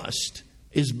trust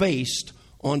is based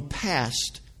on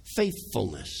past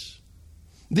faithfulness.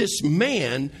 This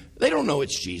man, they don't know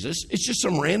it's Jesus. It's just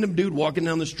some random dude walking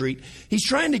down the street. He's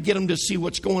trying to get them to see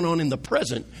what's going on in the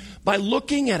present by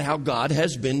looking at how God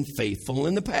has been faithful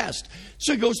in the past.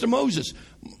 So he goes to Moses.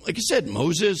 Like I said,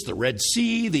 Moses, the Red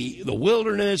Sea, the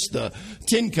wilderness, the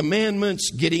Ten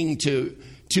Commandments, getting to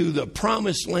the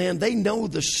promised land. They know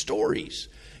the stories.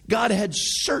 God had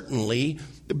certainly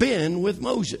been with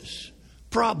Moses.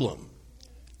 Problem.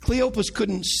 Cleopas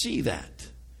couldn't see that.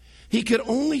 He could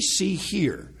only see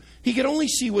here. He could only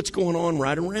see what's going on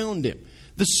right around him.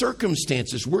 The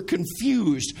circumstances were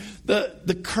confused.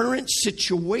 The current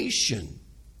situation.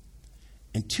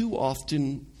 And too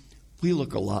often, we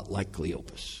look a lot like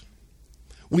Cleopas.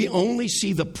 We only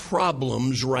see the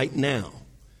problems right now.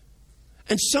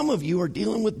 And some of you are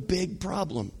dealing with big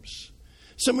problems.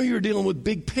 Some of you are dealing with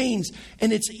big pains.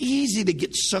 And it's easy to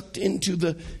get sucked into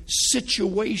the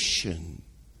situation.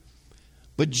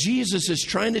 But Jesus is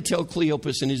trying to tell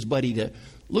Cleopas and his buddy to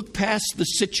look past the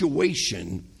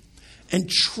situation and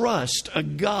trust a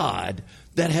God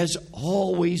that has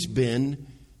always been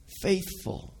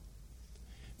faithful.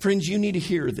 Friends, you need to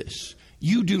hear this.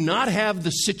 You do not have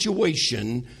the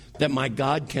situation that my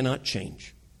God cannot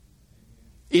change.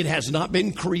 It has not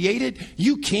been created.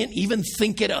 You can't even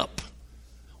think it up.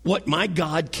 What my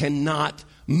God cannot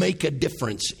make a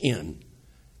difference in.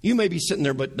 You may be sitting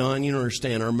there, but Don, you don't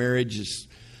understand. Our marriage is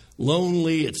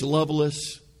lonely. It's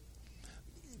loveless.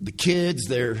 The kids,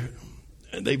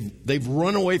 they've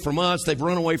run away from us. They've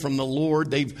run away from the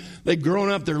Lord. They've grown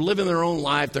up. They're living their own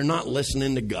life. They're not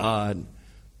listening to God.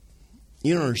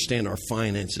 You don't understand our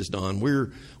finances, Don.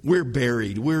 We're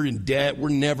buried. We're in debt. We're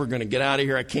never going to get out of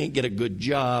here. I can't get a good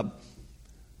job.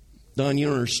 Don, you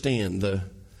don't understand.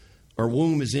 Our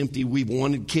womb is empty. We've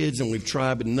wanted kids and we've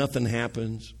tried, but nothing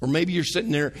happens. Or maybe you're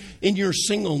sitting there in your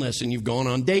singleness and you've gone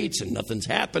on dates and nothing's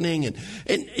happening. And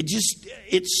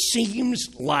it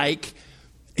seems like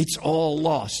it's all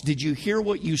lost. Did you hear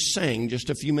what you sang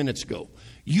just a few minutes ago?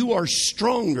 You are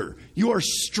stronger. You are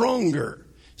stronger.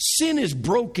 Sin is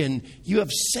broken. You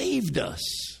have saved us.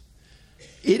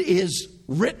 It is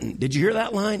written. Did you hear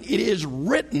that line? It is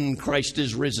written, Christ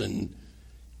is risen.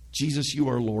 Jesus, you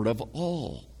are Lord of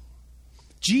all.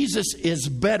 Jesus is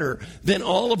better than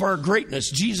all of our greatness.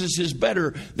 Jesus is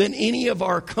better than any of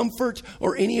our comfort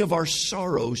or any of our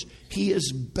sorrows. He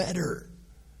is better.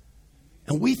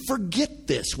 And we forget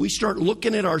this. We start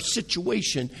looking at our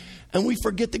situation and we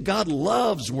forget that God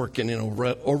loves working in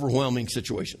overwhelming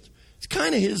situations. It's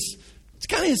kind of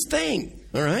his thing.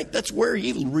 All right? That's where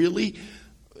he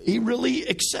really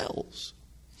excels.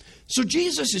 So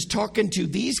Jesus is talking to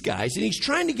these guys, and he's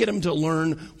trying to get them to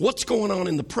learn what's going on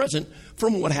in the present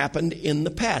from what happened in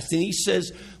the past. And he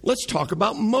says, let's talk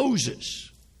about Moses.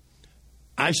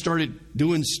 I started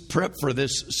doing prep for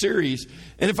this series,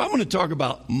 and if I'm going to talk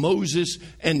about Moses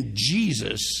and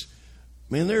Jesus,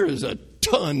 man, there is a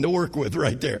ton to work with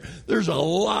right there. There's a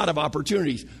lot of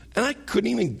opportunities. And I couldn't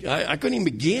even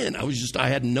begin. I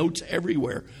had notes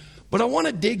everywhere. But I want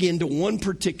to dig into one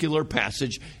particular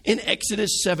passage in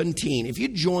Exodus 17. If you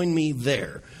join me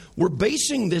there, we're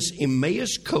basing this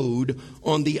EMMAUS Code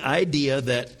on the idea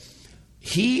that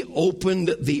he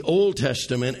opened the Old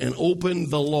Testament and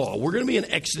opened the law. We're going to be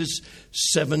in Exodus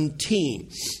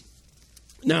 17.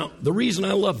 Now, the reason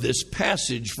I love this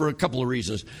passage for a couple of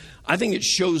reasons. I think it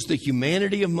shows the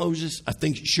humanity of Moses. I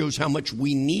think it shows how much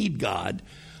we need God.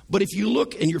 But if you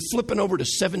look and you're flipping over to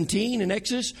 17 in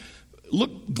Exodus,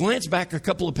 glance back a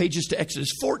couple of pages to Exodus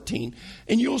 14,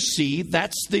 and you'll see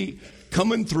that's the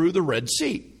coming through the Red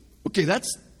Sea. Okay,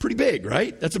 that's pretty big,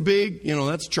 right? That's a big,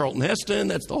 that's Charlton Heston.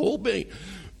 That's the whole thing.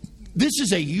 This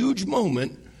is a huge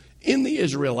moment in the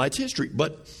Israelites' history.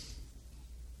 But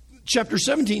chapter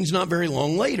 17 is not very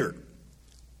long later.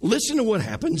 Listen to what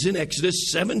happens in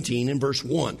Exodus 17 and verse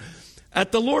 1.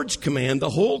 At the Lord's command, the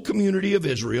whole community of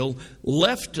Israel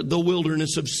left the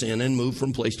wilderness of sin and moved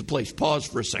from place to place. Pause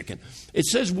for a second. It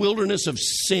says wilderness of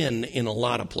sin in a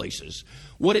lot of places.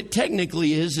 What it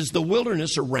technically is the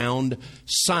wilderness around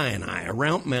Sinai,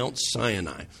 around Mount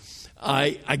Sinai.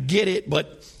 I get it,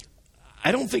 but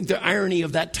I don't think the irony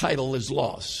of that title is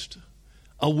lost.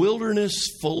 A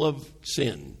wilderness full of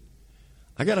sin.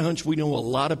 I got a hunch we know a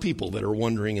lot of people that are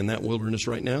wandering in that wilderness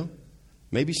right now.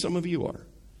 Maybe some of you are.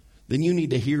 Then you need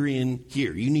to hear in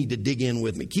here. You need to dig in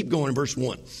with me. Keep going in verse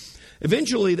 1.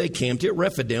 Eventually they camped at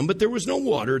Rephidim, but there was no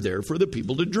water there for the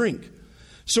people to drink.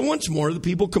 So once more the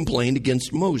people complained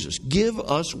against Moses. Give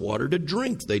us water to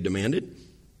drink, they demanded.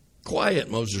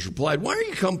 Quiet, Moses replied. Why are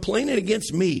you complaining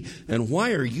against me? And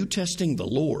why are you testing the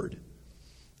Lord?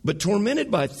 But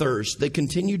tormented by thirst, they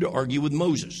continued to argue with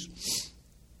Moses.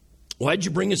 Why'd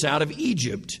you bring us out of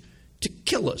Egypt to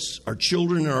kill us, our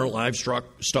children and our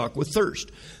livestock with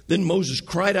thirst? Then Moses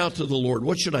cried out to the Lord,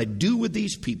 what should I do with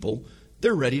these people?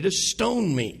 They're ready to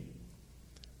stone me.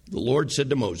 The Lord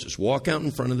said to Moses, walk out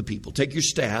in front of the people. Take your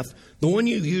staff, the one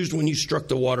you used when you struck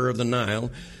the water of the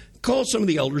Nile. Call some of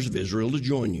the elders of Israel to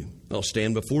join you. They'll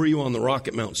stand before you on the rock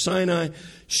at Mount Sinai.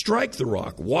 Strike the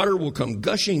rock. Water will come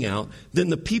gushing out. Then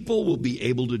the people will be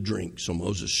able to drink. So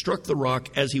Moses struck the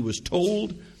rock as he was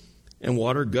told, and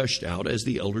water gushed out as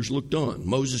the elders looked on.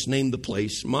 Moses named the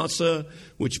place Massah,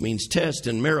 which means test,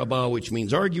 and Meribah, which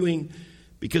means arguing,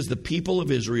 because the people of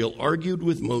Israel argued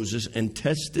with Moses and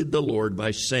tested the Lord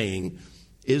by saying,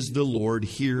 is the Lord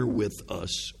here with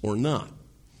us or not?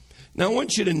 Now I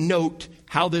want you to note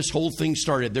how this whole thing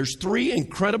started. There's 3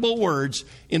 incredible words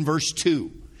in verse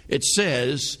 2. It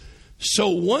says, so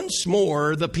once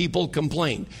more the people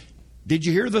complained. Did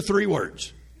you hear the 3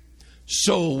 words?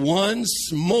 So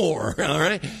once more, all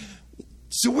right?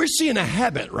 So we're seeing a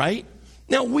habit, right?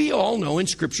 Now, we all know in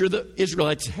Scripture the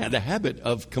Israelites had a habit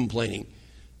of complaining.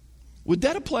 Would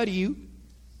that apply to you?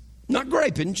 Not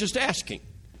griping, just asking.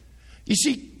 You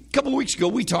see, a couple weeks ago,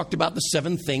 we talked about the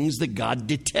 7 things that God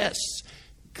detests.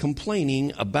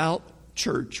 Complaining about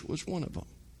church was one of them.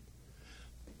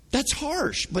 That's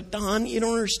harsh, but Don, you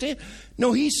don't understand.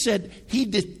 No, he said he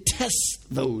detests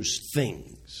those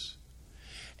things.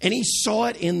 And he saw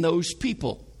it in those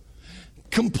people.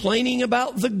 Complaining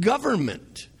about the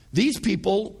government. These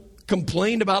people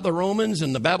complained about the Romans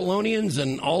and the Babylonians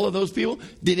and all of those people.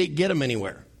 Did it get them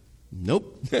anywhere?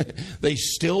 Nope. They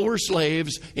still were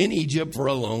slaves in Egypt for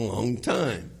a long, long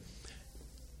time.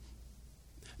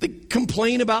 They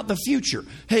complain about the future.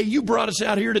 Hey, you brought us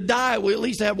out here to die. We at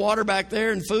least have water back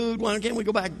there and food. Why can't we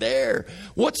go back there?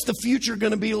 What's the future going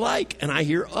to be like? And I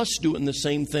hear us doing the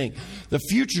same thing. The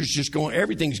future's just going,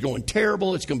 everything's going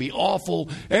terrible. It's going to be awful.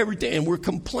 Everything. And we're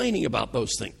complaining about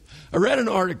those things. I read an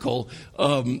article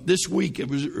this week.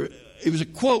 It was a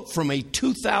quote from a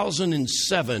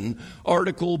 2007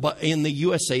 article in the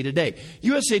USA Today.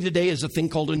 USA Today is a thing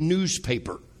called a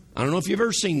newspaper. I don't know if you've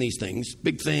ever seen these things,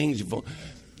 big things.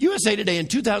 USA Today in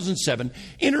 2007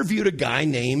 interviewed a guy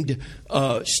named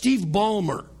Steve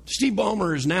Ballmer. Steve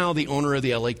Ballmer is now the owner of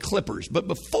the LA Clippers. But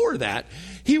before that,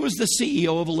 he was the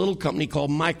CEO of a little company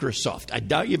called Microsoft. I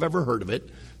doubt you've ever heard of it.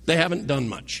 They haven't done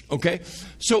much, okay?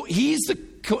 So he's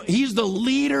the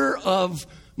leader of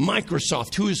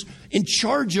Microsoft, who's in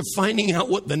charge of finding out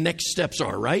what the next steps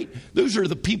are, right? Those are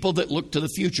the people that look to the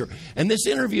future. And this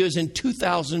interview is in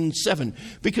 2007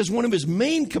 because one of his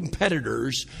main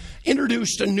competitors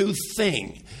introduced a new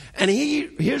thing. And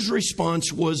his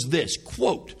response was this,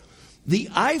 quote, the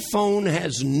iPhone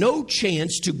has no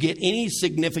chance to get any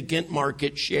significant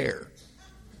market share.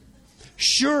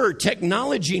 Sure,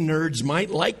 technology nerds might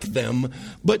like them,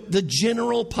 but the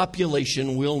general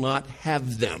population will not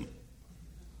have them.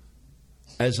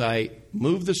 As I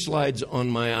move the slides on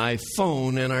my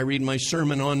iPhone and I read my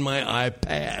sermon on my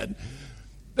iPad,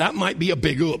 that might be a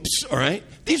big oops, all right?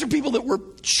 These are people that were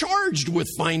charged with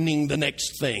finding the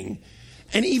next thing,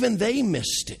 and even they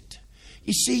missed it.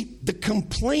 You see, the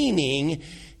complaining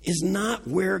is not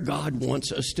where God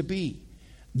wants us to be.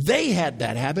 They had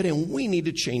that habit, and we need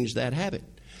to change that habit.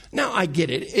 Now, I get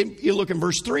it. If you look in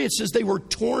verse 3, it says they were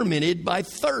tormented by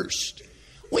thirst.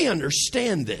 We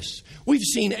understand this. We've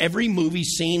seen every movie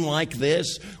scene like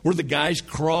this where the guy's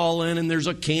crawling and there's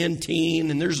a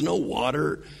canteen and there's no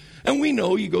water. And we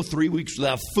know you go 3 weeks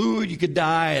without food, you could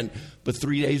die. But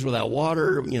 3 days without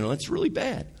water, that's really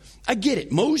bad. I get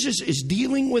it. Moses is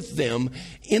dealing with them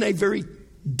in a very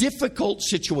difficult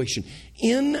situation,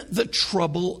 in the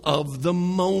trouble of the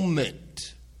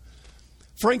moment.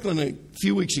 Franklin, a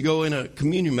few weeks ago in a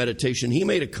communion meditation, he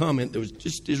made a comment that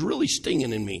is really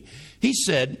stinging in me. He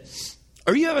said,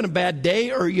 Are you having a bad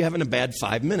day, or are you having a bad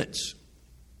 5 minutes?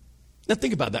 Now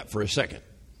think about that for a second.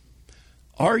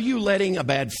 Are you letting a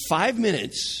bad 5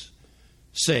 minutes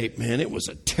say, man, it was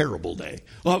a terrible day.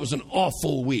 Well, it was an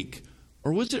awful week.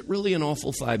 Or was it really an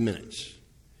awful 5 minutes?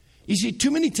 You see,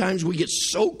 too many times we get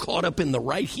so caught up in the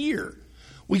right here.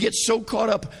 We get so caught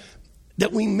up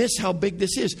that we miss how big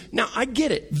this is. Now, I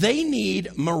get it. They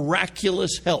need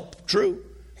miraculous help. True?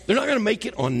 They're not going to make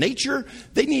it on nature.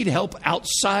 They need help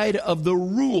outside of the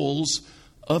rules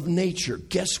of nature.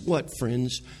 Guess what,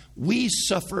 friends? We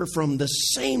suffer from the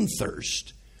same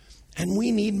thirst, and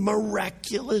we need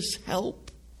miraculous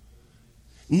help.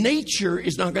 Nature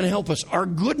is not going to help us. Our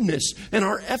goodness and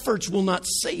our efforts will not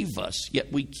save us,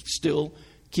 yet we still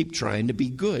keep trying to be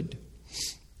good.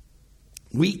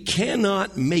 We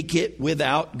cannot make it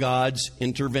without God's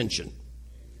intervention.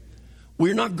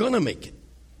 We're not going to make it.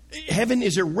 Heaven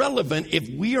is irrelevant if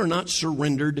we are not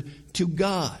surrendered to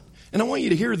God. And I want you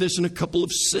to hear this in a couple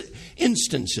of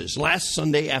instances. Last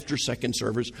Sunday after second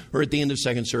service, or at the end of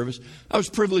second service, I was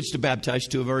privileged to baptize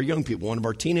two of our young people, one of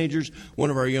our teenagers, one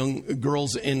of our young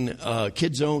girls in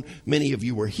Kids Zone. Many of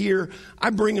you were here.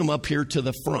 I bring them up here to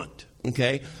the front,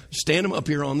 okay? Stand them up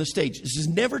here on the stage. This is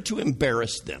never to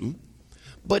embarrass them,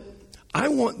 but I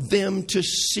want them to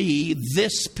see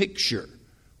this picture.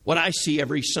 What I see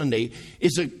every Sunday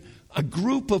is a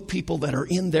group of people that are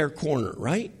in their corner,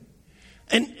 right?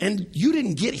 And you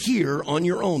didn't get here on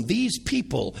your own. These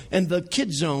people and the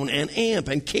Kids Zone and AMP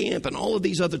and camp and all of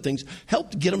these other things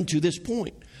helped get them to this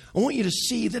point. I want you to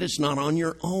see that it's not on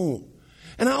your own.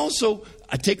 And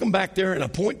I take them back there and I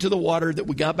point to the water that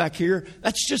we got back here.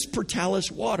 That's just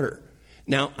Portales water.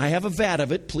 Now, I have a vat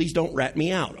of it. Please don't rat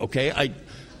me out, okay?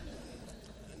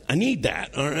 I need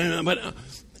that, all right? But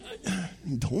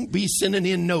don't be sending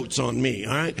in notes on me,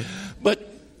 all right? But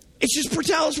it's just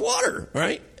Portales water, all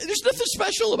right? There's nothing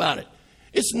special about it.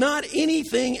 It's not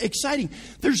anything exciting.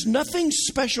 There's nothing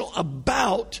special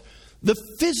about the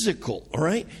physical, all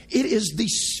right? It is the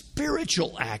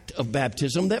spiritual act of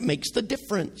baptism that makes the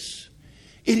difference.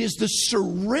 It is the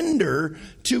surrender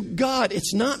to God.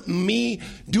 It's not me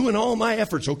doing all my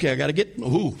efforts. Okay,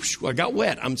 I got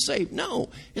wet. I'm saved. No,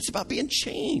 it's about being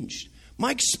changed.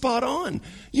 Mike's spot on.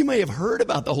 You may have heard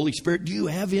about the Holy Spirit. Do you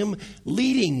have him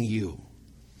leading you?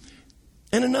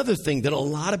 And another thing that a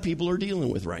lot of people are dealing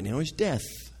with right now is death.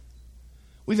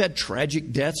 We've had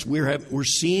tragic deaths. We're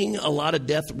seeing a lot of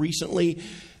death recently,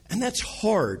 and that's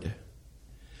hard.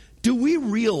 Do we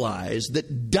realize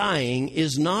that dying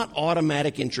is not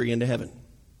automatic entry into heaven?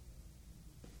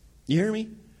 You hear me?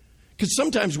 Because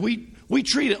sometimes we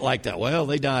treat it like that. Well,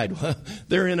 they died. Well,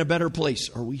 they're in a better place.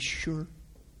 Are we sure?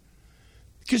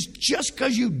 Because just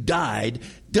because you died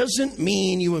doesn't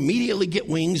mean you immediately get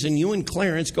wings and you and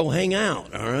Clarence go hang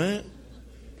out, all right?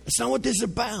 That's not what this is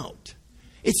about.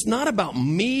 It's not about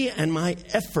me and my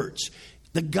efforts.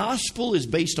 The gospel is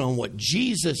based on what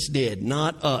Jesus did,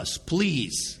 not us.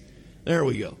 Please. There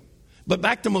we go. But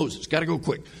back to Moses. Got to go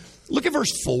quick. Look at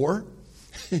verse 4.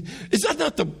 Is that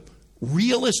not the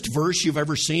realest verse you've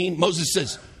ever seen? Moses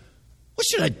says, what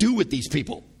should I do with these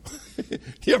people?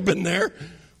 You ever been there?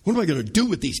 What am I going to do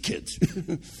with these kids?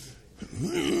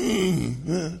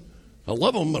 I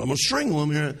love them, but I'm going to strangle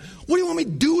them. What do you want me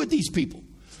to do with these people?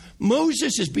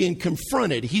 Moses is being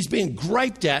confronted. He's being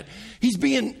griped at. He's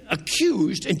being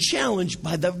accused and challenged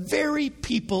by the very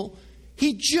people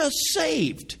he just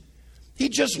saved. He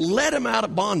just let them out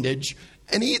of bondage,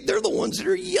 and they're the ones that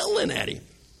are yelling at him.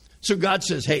 So God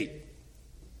says, hey,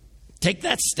 take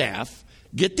that staff,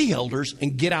 get the elders,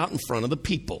 and get out in front of the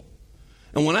people.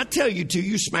 And when I tell you to,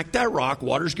 you smack that rock,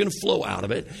 water's going to flow out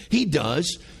of it. He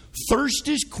does. Thirst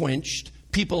is quenched.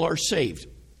 People are saved.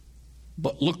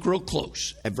 But look real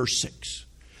close at verse 6.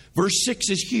 Verse 6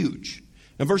 is huge.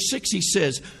 In verse 6 he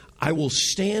says, I will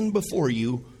stand before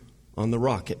you on the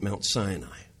rock at Mount Sinai.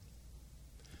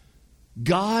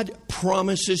 God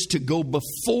promises to go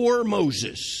before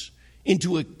Moses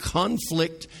into a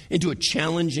conflict, into a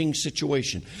challenging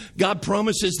situation. God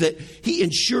promises that he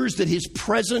ensures that his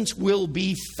presence will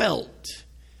be felt.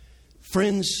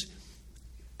 Friends,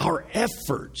 our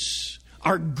efforts,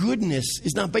 our goodness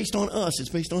is not based on us, it's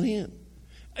based on him.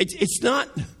 It's not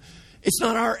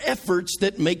our efforts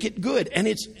that make it good, and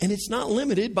it's not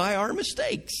limited by our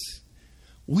mistakes.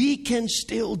 We can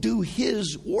still do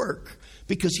his work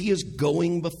because he is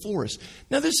going before us.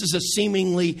 Now, this is a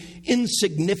seemingly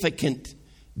insignificant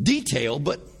detail,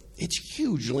 but it's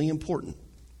hugely important.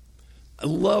 I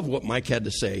love what Mike had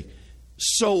to say.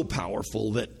 So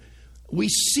powerful that we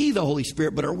see the Holy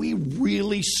Spirit, but are we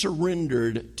really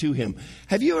surrendered to him?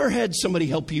 Have you ever had somebody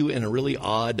help you in a really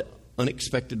odd,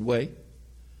 unexpected way?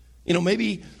 You know,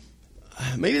 maybe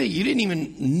Maybe you didn't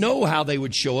even know how they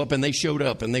would show up, and they showed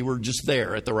up, and they were just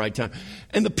there at the right time.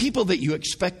 And the people that you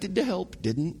expected to help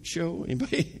didn't show.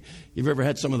 Anybody? You've ever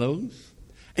had some of those?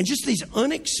 And just these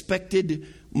unexpected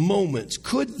moments.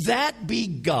 Could that be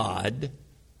God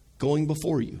going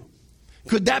before you?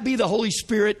 Could that be the Holy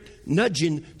Spirit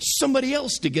nudging somebody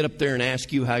else to get up there and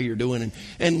ask you how you're doing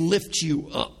and lift you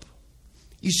up?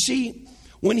 You see,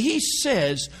 when he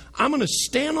says, I'm going to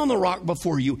stand on the rock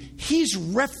before you, he's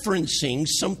referencing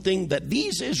something that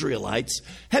these Israelites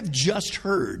have just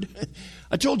heard.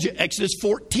 I told you Exodus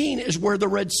 14 is where the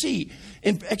Red Sea.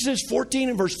 In Exodus 14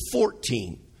 and verse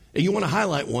 14, and you want to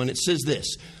highlight one, it says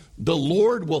this: the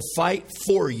Lord will fight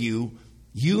for you.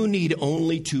 You need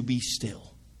only to be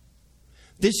still.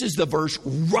 This is the verse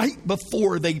right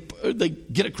before they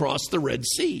get across the Red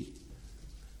Sea.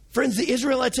 Friends, the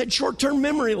Israelites had short-term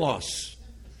memory loss.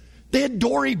 They had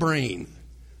Dory brain.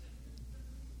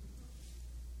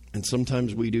 And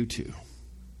sometimes we do too.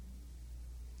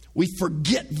 We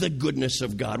forget the goodness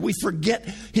of God. We forget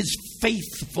his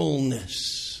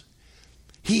faithfulness.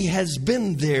 He has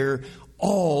been there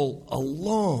all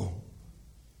along.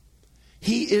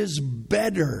 He is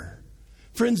better.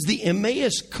 Friends, the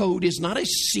EMMAUS code is not a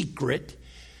secret.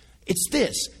 It's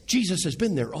this: Jesus has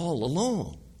been there all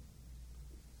along.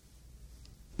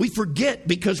 We forget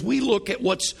because we look at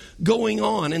what's going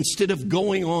on instead of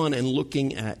going on and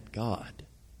looking at God.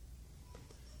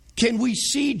 Can we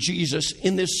see Jesus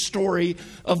in this story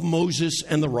of Moses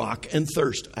and the rock and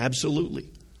thirst? Absolutely.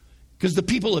 Because the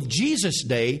people of Jesus'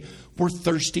 day were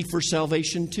thirsty for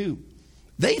salvation too.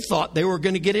 They thought they were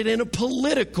going to get it in a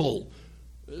political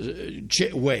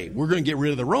way. We're going to get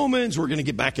rid of the Romans. We're going to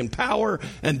get back in power.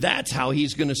 And that's how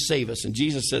he's going to save us. And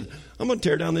Jesus said, I'm going to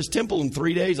tear down this temple in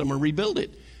 3 days. I'm going to rebuild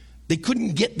it. They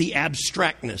couldn't get the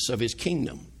abstractness of his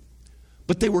kingdom.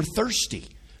 But they were thirsty.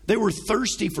 They were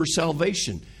thirsty for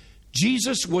salvation.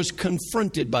 Jesus was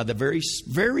confronted by the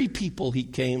very people he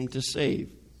came to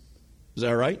save. Is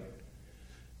that right?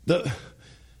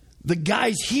 The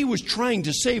guys he was trying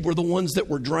to save were the ones that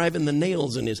were driving the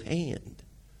nails in his hand.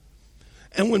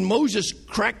 And when Moses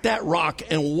cracked that rock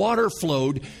and water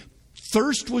flowed,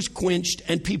 thirst was quenched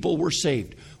and people were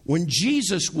saved. When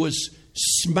Jesus was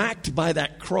smacked by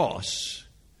that cross,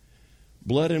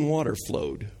 blood and water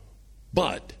flowed,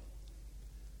 but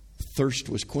thirst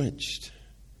was quenched.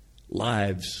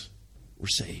 Lives were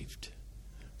saved.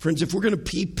 Friends, if we're going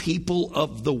to be people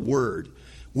of the Word,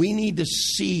 we need to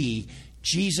see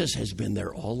Jesus has been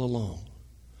there all along.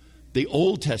 The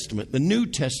Old Testament, the New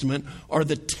Testament are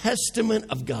the testament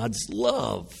of God's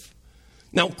love.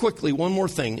 Now, quickly, one more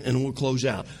thing, and we'll close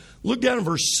out. Look down in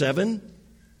verse 7.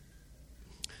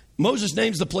 Moses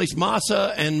names the place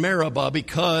Massah and Meribah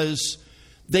because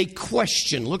they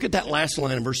question. Look at that last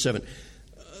line in verse 7.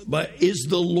 But is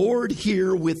the Lord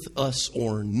here with us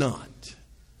or not?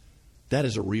 That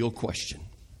is a real question.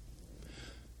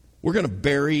 We're going to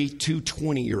bury 2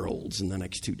 20-year-olds in the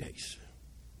next 2 days.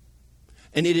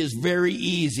 And it is very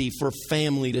easy for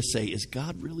family to say, is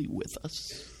God really with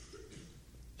us?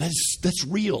 That's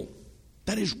real.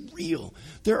 That is real.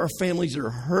 There are families that are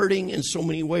hurting in so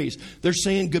many ways. They're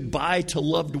saying goodbye to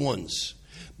loved ones.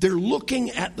 They're looking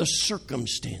at the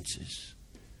circumstances.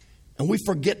 And we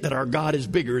forget that our God is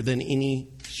bigger than any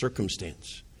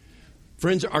circumstance.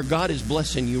 Friends, our God is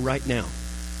blessing you right now.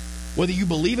 Whether you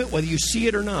believe it, whether you see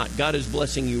it or not, God is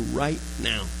blessing you right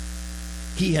now.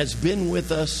 He has been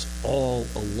with us all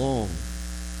along.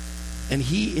 And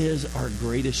he is our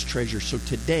greatest treasure. So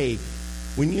today,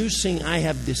 when you sing, I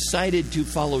have decided to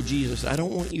follow Jesus, I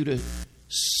don't want you to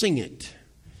sing it.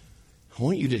 I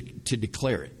want you to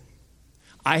declare it.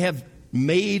 I have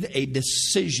made a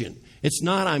decision. It's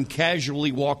not I'm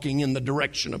casually walking in the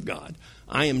direction of God.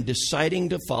 I am deciding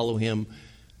to follow him.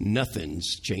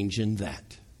 Nothing's changing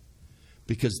that.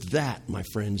 Because that, my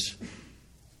friends,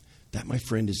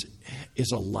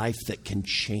 is a life that can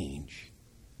change.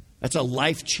 That's a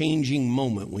life-changing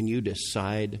moment when you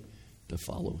decide to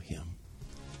follow him.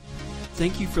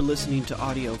 Thank you for listening to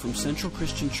audio from Central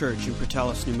Christian Church in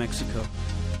Portales, New Mexico.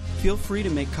 Feel free to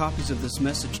make copies of this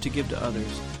message to give to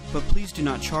others, but please do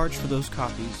not charge for those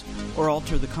copies or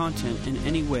alter the content in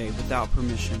any way without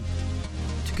permission.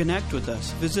 To connect with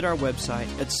us, visit our website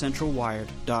at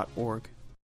centralwired.org.